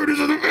 Okay, this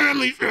is a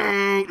family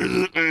show. This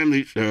is a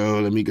family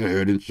show. Let me go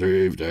ahead and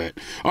save that.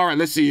 All right,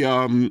 let's see.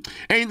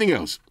 Anything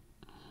else?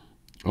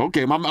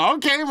 Okay, my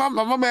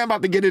man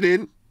about to get it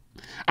in.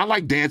 I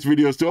like dance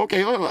videos too.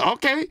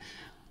 Okay.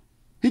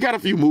 He got a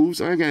few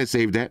moves. I gotta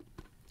save that.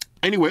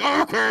 Anyway,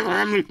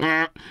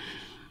 okay.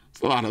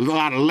 A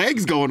lot of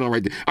legs going on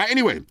right there. All right,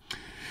 anyway,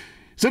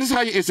 so this is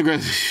how your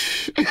Instagram...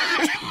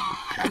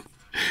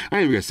 I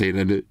ain't even gonna say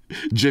nothing.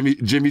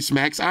 Jimmy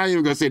Smacks. I ain't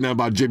even gonna say nothing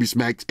about Jimmy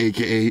Smacks,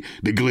 a.k.a.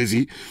 the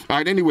Glizzy. All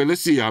right, anyway, let's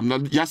see.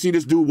 Y'all see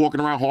this dude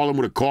walking around Harlem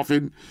with a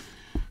coffin?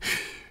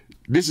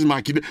 This is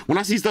my... When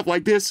I see stuff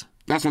like this,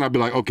 that's when I be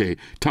like, okay,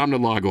 time to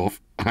log off.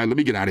 All right, let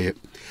me get out of here.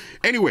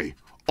 Anyway...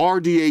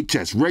 RDA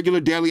test, regular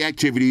daily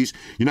activities.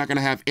 You're not going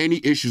to have any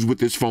issues with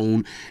this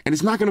phone, and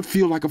it's not going to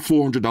feel like a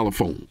 $400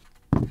 phone.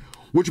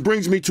 Which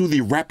brings me to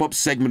the wrap-up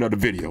segment of the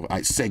video. All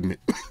right, segment.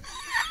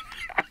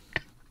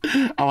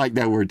 I like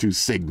that word too,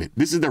 segment.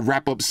 This is the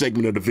wrap-up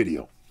segment of the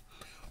video.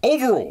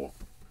 Overall,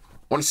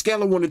 on a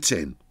scale of 1 to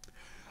 10,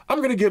 I'm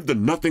going to give the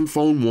Nothing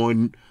Phone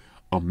 1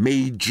 a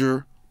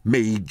major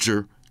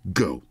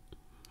go.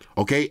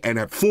 Okay, and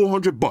at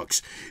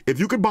 $400, if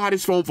you could buy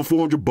this phone for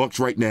 $400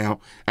 right now,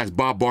 as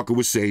Bob Barker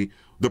would say,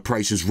 the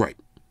price is right.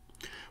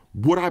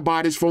 Would I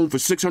buy this phone for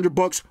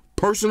 $600?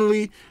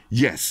 Personally,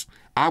 yes.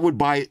 I would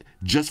buy it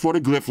just for the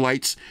glyph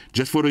lights,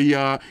 just for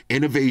the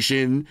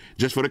innovation,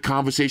 just for the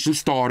conversation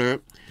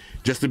starter,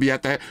 just to be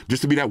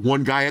that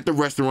one guy at the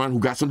restaurant who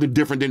got something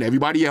different than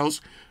everybody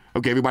else.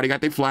 Okay, everybody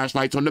got their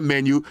flashlights on the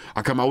menu.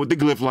 I come out with the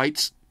glyph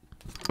lights.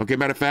 Okay,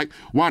 matter of fact,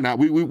 why not?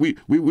 We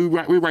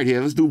right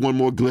here. Let's do one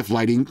more glyph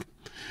lighting.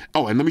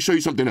 Oh, and let me show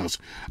you something else.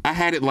 I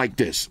had it like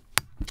this.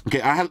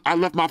 Okay, I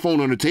left my phone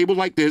on the table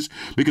like this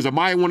because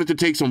Amaya wanted to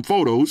take some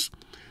photos.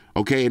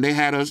 Okay, and they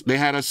had us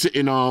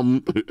sitting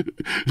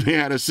they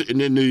had us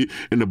sitting in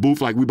the booth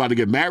like we about to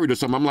get married or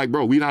something. I'm like,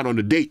 bro, we not on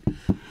a date.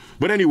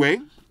 But anyway,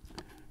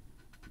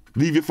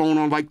 leave your phone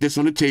on like this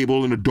on the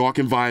table in a dark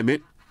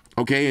environment,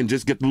 okay, and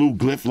just get the little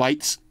glyph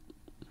lights.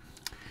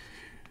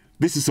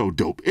 This is so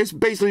dope. It's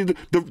basically,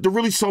 to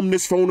really sum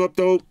this phone up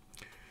though,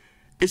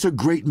 it's a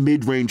great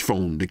mid-range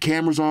phone. The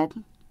cameras are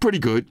pretty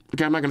good.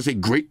 Okay, I'm not going to say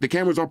great. The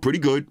cameras are pretty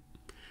good.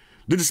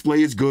 The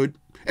display is good.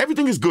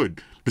 Everything is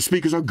good. The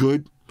speakers are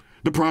good.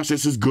 The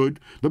processor is good.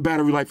 The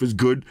battery life is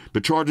good.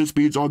 The charging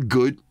speeds are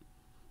good.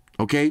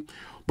 Okay?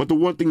 But the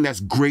one thing that's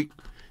great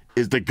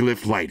is the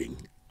glyph lighting.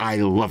 I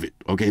love it.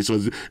 Okay, so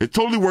it's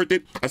totally worth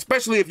it,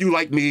 especially if you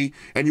like me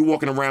and you're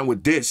walking around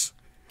with this.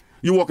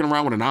 You're walking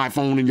around with an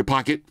iPhone in your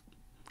pocket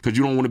because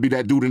you don't want to be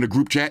that dude in the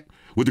group chat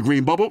with the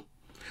green bubble.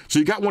 So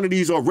you got one of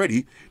these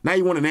already. Now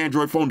you want an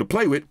Android phone to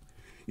play with.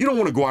 You don't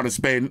want to go out and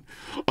spend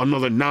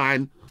another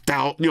 $900,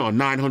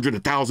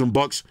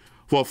 $1,000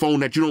 for a phone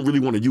that you don't really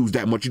want to use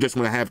that much. You just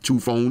want to have two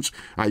phones.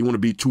 You want to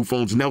be two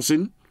phones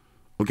Nelson.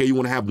 Okay, you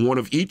want to have one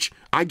of each.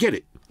 I get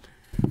it.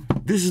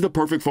 This is the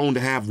perfect phone to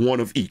have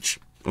one of each.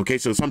 Okay,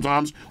 so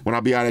sometimes when I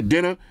be out at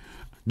dinner,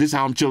 this is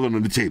how I'm chilling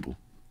on the table.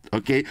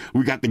 Okay,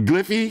 we got the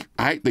Glyphy,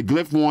 all right, the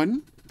Glyph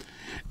 1,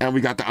 and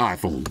we got the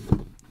iPhone.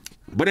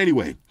 But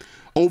anyway,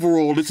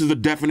 overall, this is a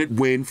definite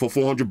win for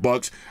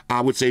 $400.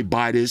 I would say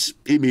buy this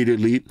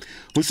immediately.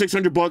 For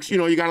 $600, you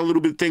know, you got a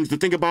little bit of things to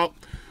think about.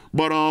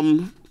 But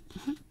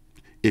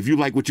if you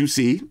like what you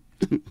see,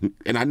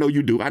 and I know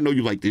you do, I know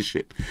you like this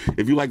shit.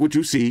 If you like what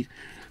you see,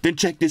 then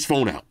check this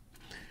phone out.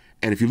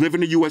 And if you live in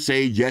the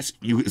USA, yes,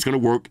 it's going to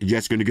work.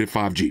 Yes, you're going to get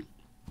 5G.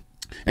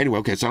 Anyway,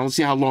 okay, so I don't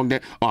see how long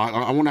that,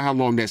 I wonder how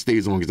long that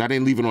stays on, because I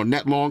didn't leave it on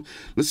that long.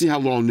 Let's see how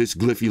long this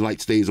Glyphy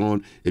light stays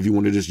on if you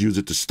want to just use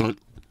it to stunt.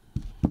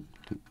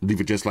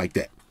 Leave it just like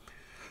that.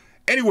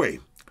 Anyway,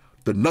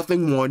 the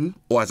Nothing One,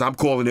 or as I'm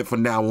calling it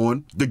from now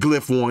on, the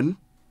Glyph 1.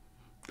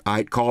 All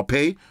right, call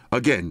pay.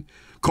 Again,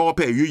 call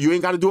pay. You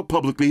ain't got to do it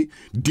publicly.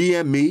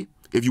 DM me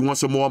if you want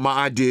some more of my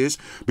ideas,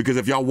 because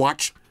if y'all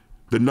watch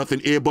the Nothing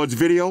Earbuds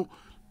video,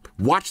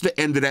 watch the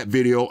end of that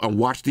video and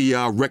watch the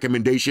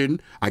recommendation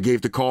I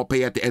gave to call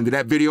pay at the end of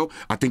that video.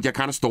 I think y'all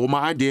kind of stole my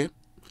idea,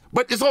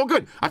 but it's all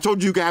good. I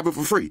told you can have it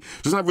for free. So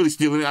it's not really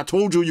stealing it. I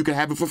told you can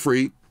have it for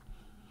free,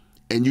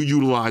 and you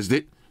utilized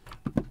it,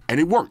 and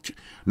it worked.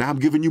 Now I'm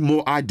giving you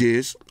more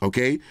ideas,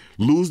 okay?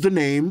 Lose the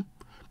name,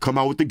 come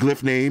out with the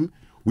Glyph name.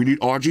 We need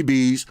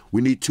RGBs.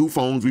 We need two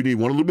phones. We need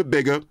one a little bit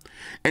bigger,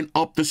 and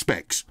up the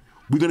specs.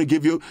 We're going to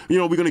give you,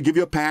 we're going to give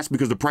you a pass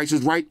because the price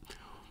is right.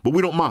 But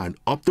we don't mind.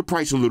 Up the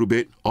price a little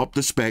bit, up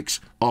the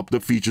specs, up the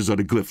features of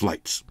the Glyph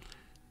lights.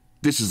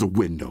 This is a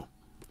window.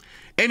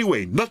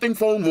 Anyway, Nothing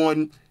Phone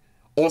 1,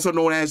 also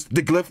known as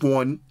the Glyph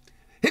 1.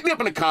 Hit me up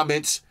in the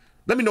comments.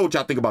 Let me know what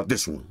y'all think about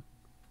this one.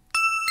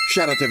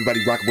 Shout out to everybody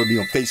rocking with me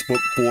on Facebook,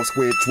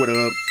 Foursquare,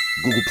 Twitter,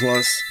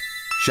 Google+.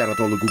 Shout out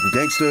to all the Google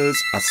gangsters.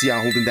 I see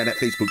y'all holding down that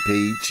Facebook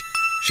page.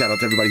 Shout out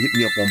to everybody hitting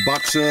me up on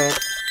Boxer.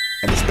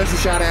 And a special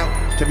shout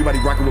out to everybody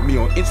rocking with me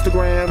on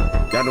Instagram.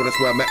 Y'all know that's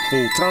where I'm at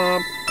full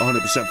time,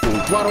 100% full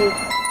throttle.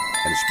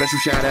 And a special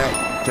shout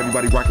out to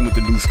everybody rocking with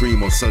the new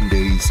stream on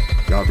Sundays.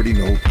 Y'all already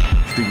know,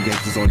 Stream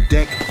Gangsters on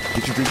deck.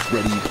 Get your drinks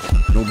ready.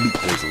 No meat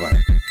boys allowed.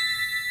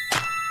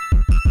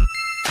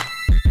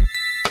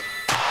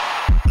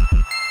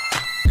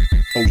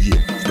 Oh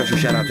yeah, special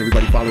shout out to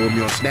everybody following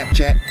me on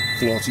Snapchat,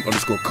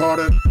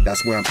 Flossy_Carter.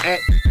 That's where I'm at.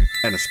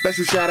 And a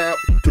special shout out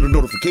to the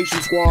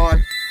notification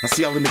squad. I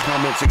see y'all in the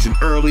comment section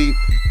early.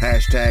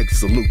 Hashtag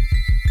salute.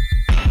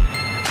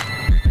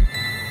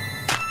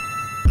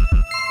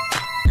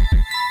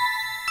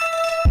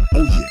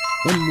 Oh yeah,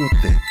 one more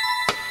thing.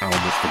 I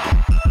almost forgot.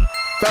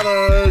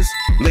 Fellas,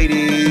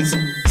 ladies,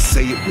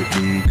 say it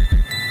with me.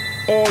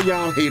 All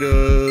y'all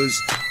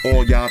haters,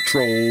 all y'all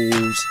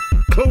trolls,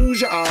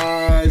 close your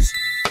eyes.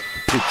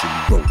 Picture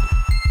me rolling.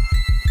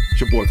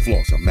 It's your boy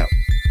Floss, I'm out.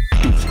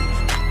 Deuces.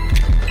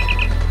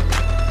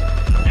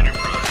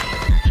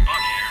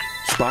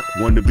 Spock,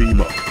 one to beam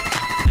up.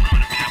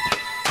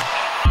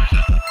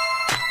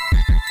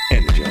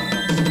 Energize.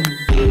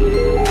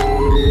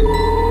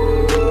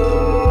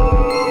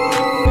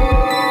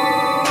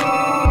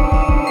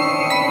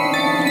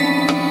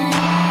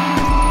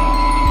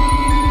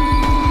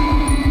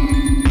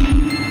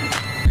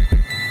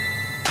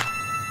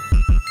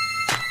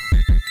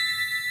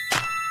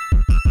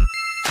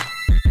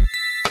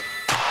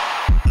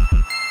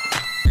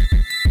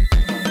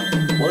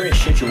 We're in a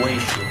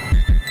situation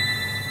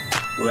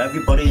where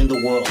everybody in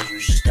the world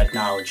uses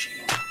technology.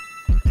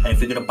 And if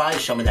you're gonna buy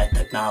some of that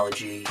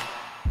technology,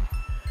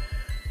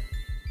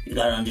 you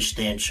gotta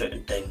understand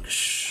certain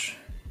things.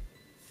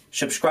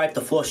 Subscribe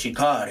to Flossy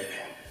Carter.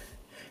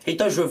 He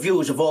does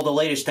reviews of all the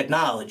latest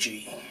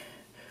technology.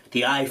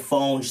 The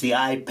iPhones, the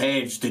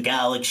iPads, the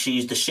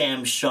Galaxies, the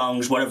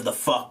Samsungs, whatever the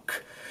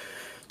fuck.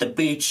 The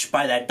Beats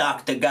by that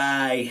doctor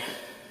guy.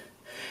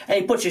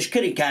 And he puts his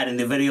kitty cat in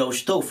the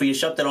videos too for you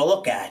something to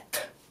look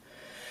at.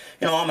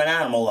 You know, I'm an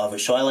animal lover,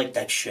 so I like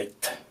that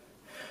shit.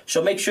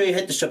 So make sure you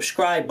hit the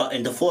subscribe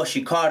button to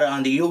Flossy Carter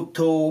on the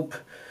YouTube,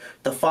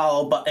 the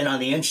follow button on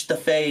the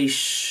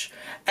Instaface,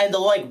 and the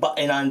like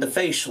button on the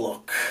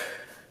Facebook.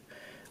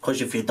 Because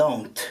if you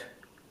don't,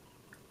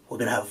 we're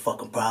gonna have a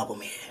fucking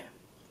problem here.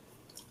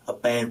 A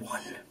bad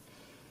one.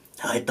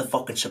 Now hit the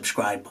fucking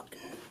subscribe button.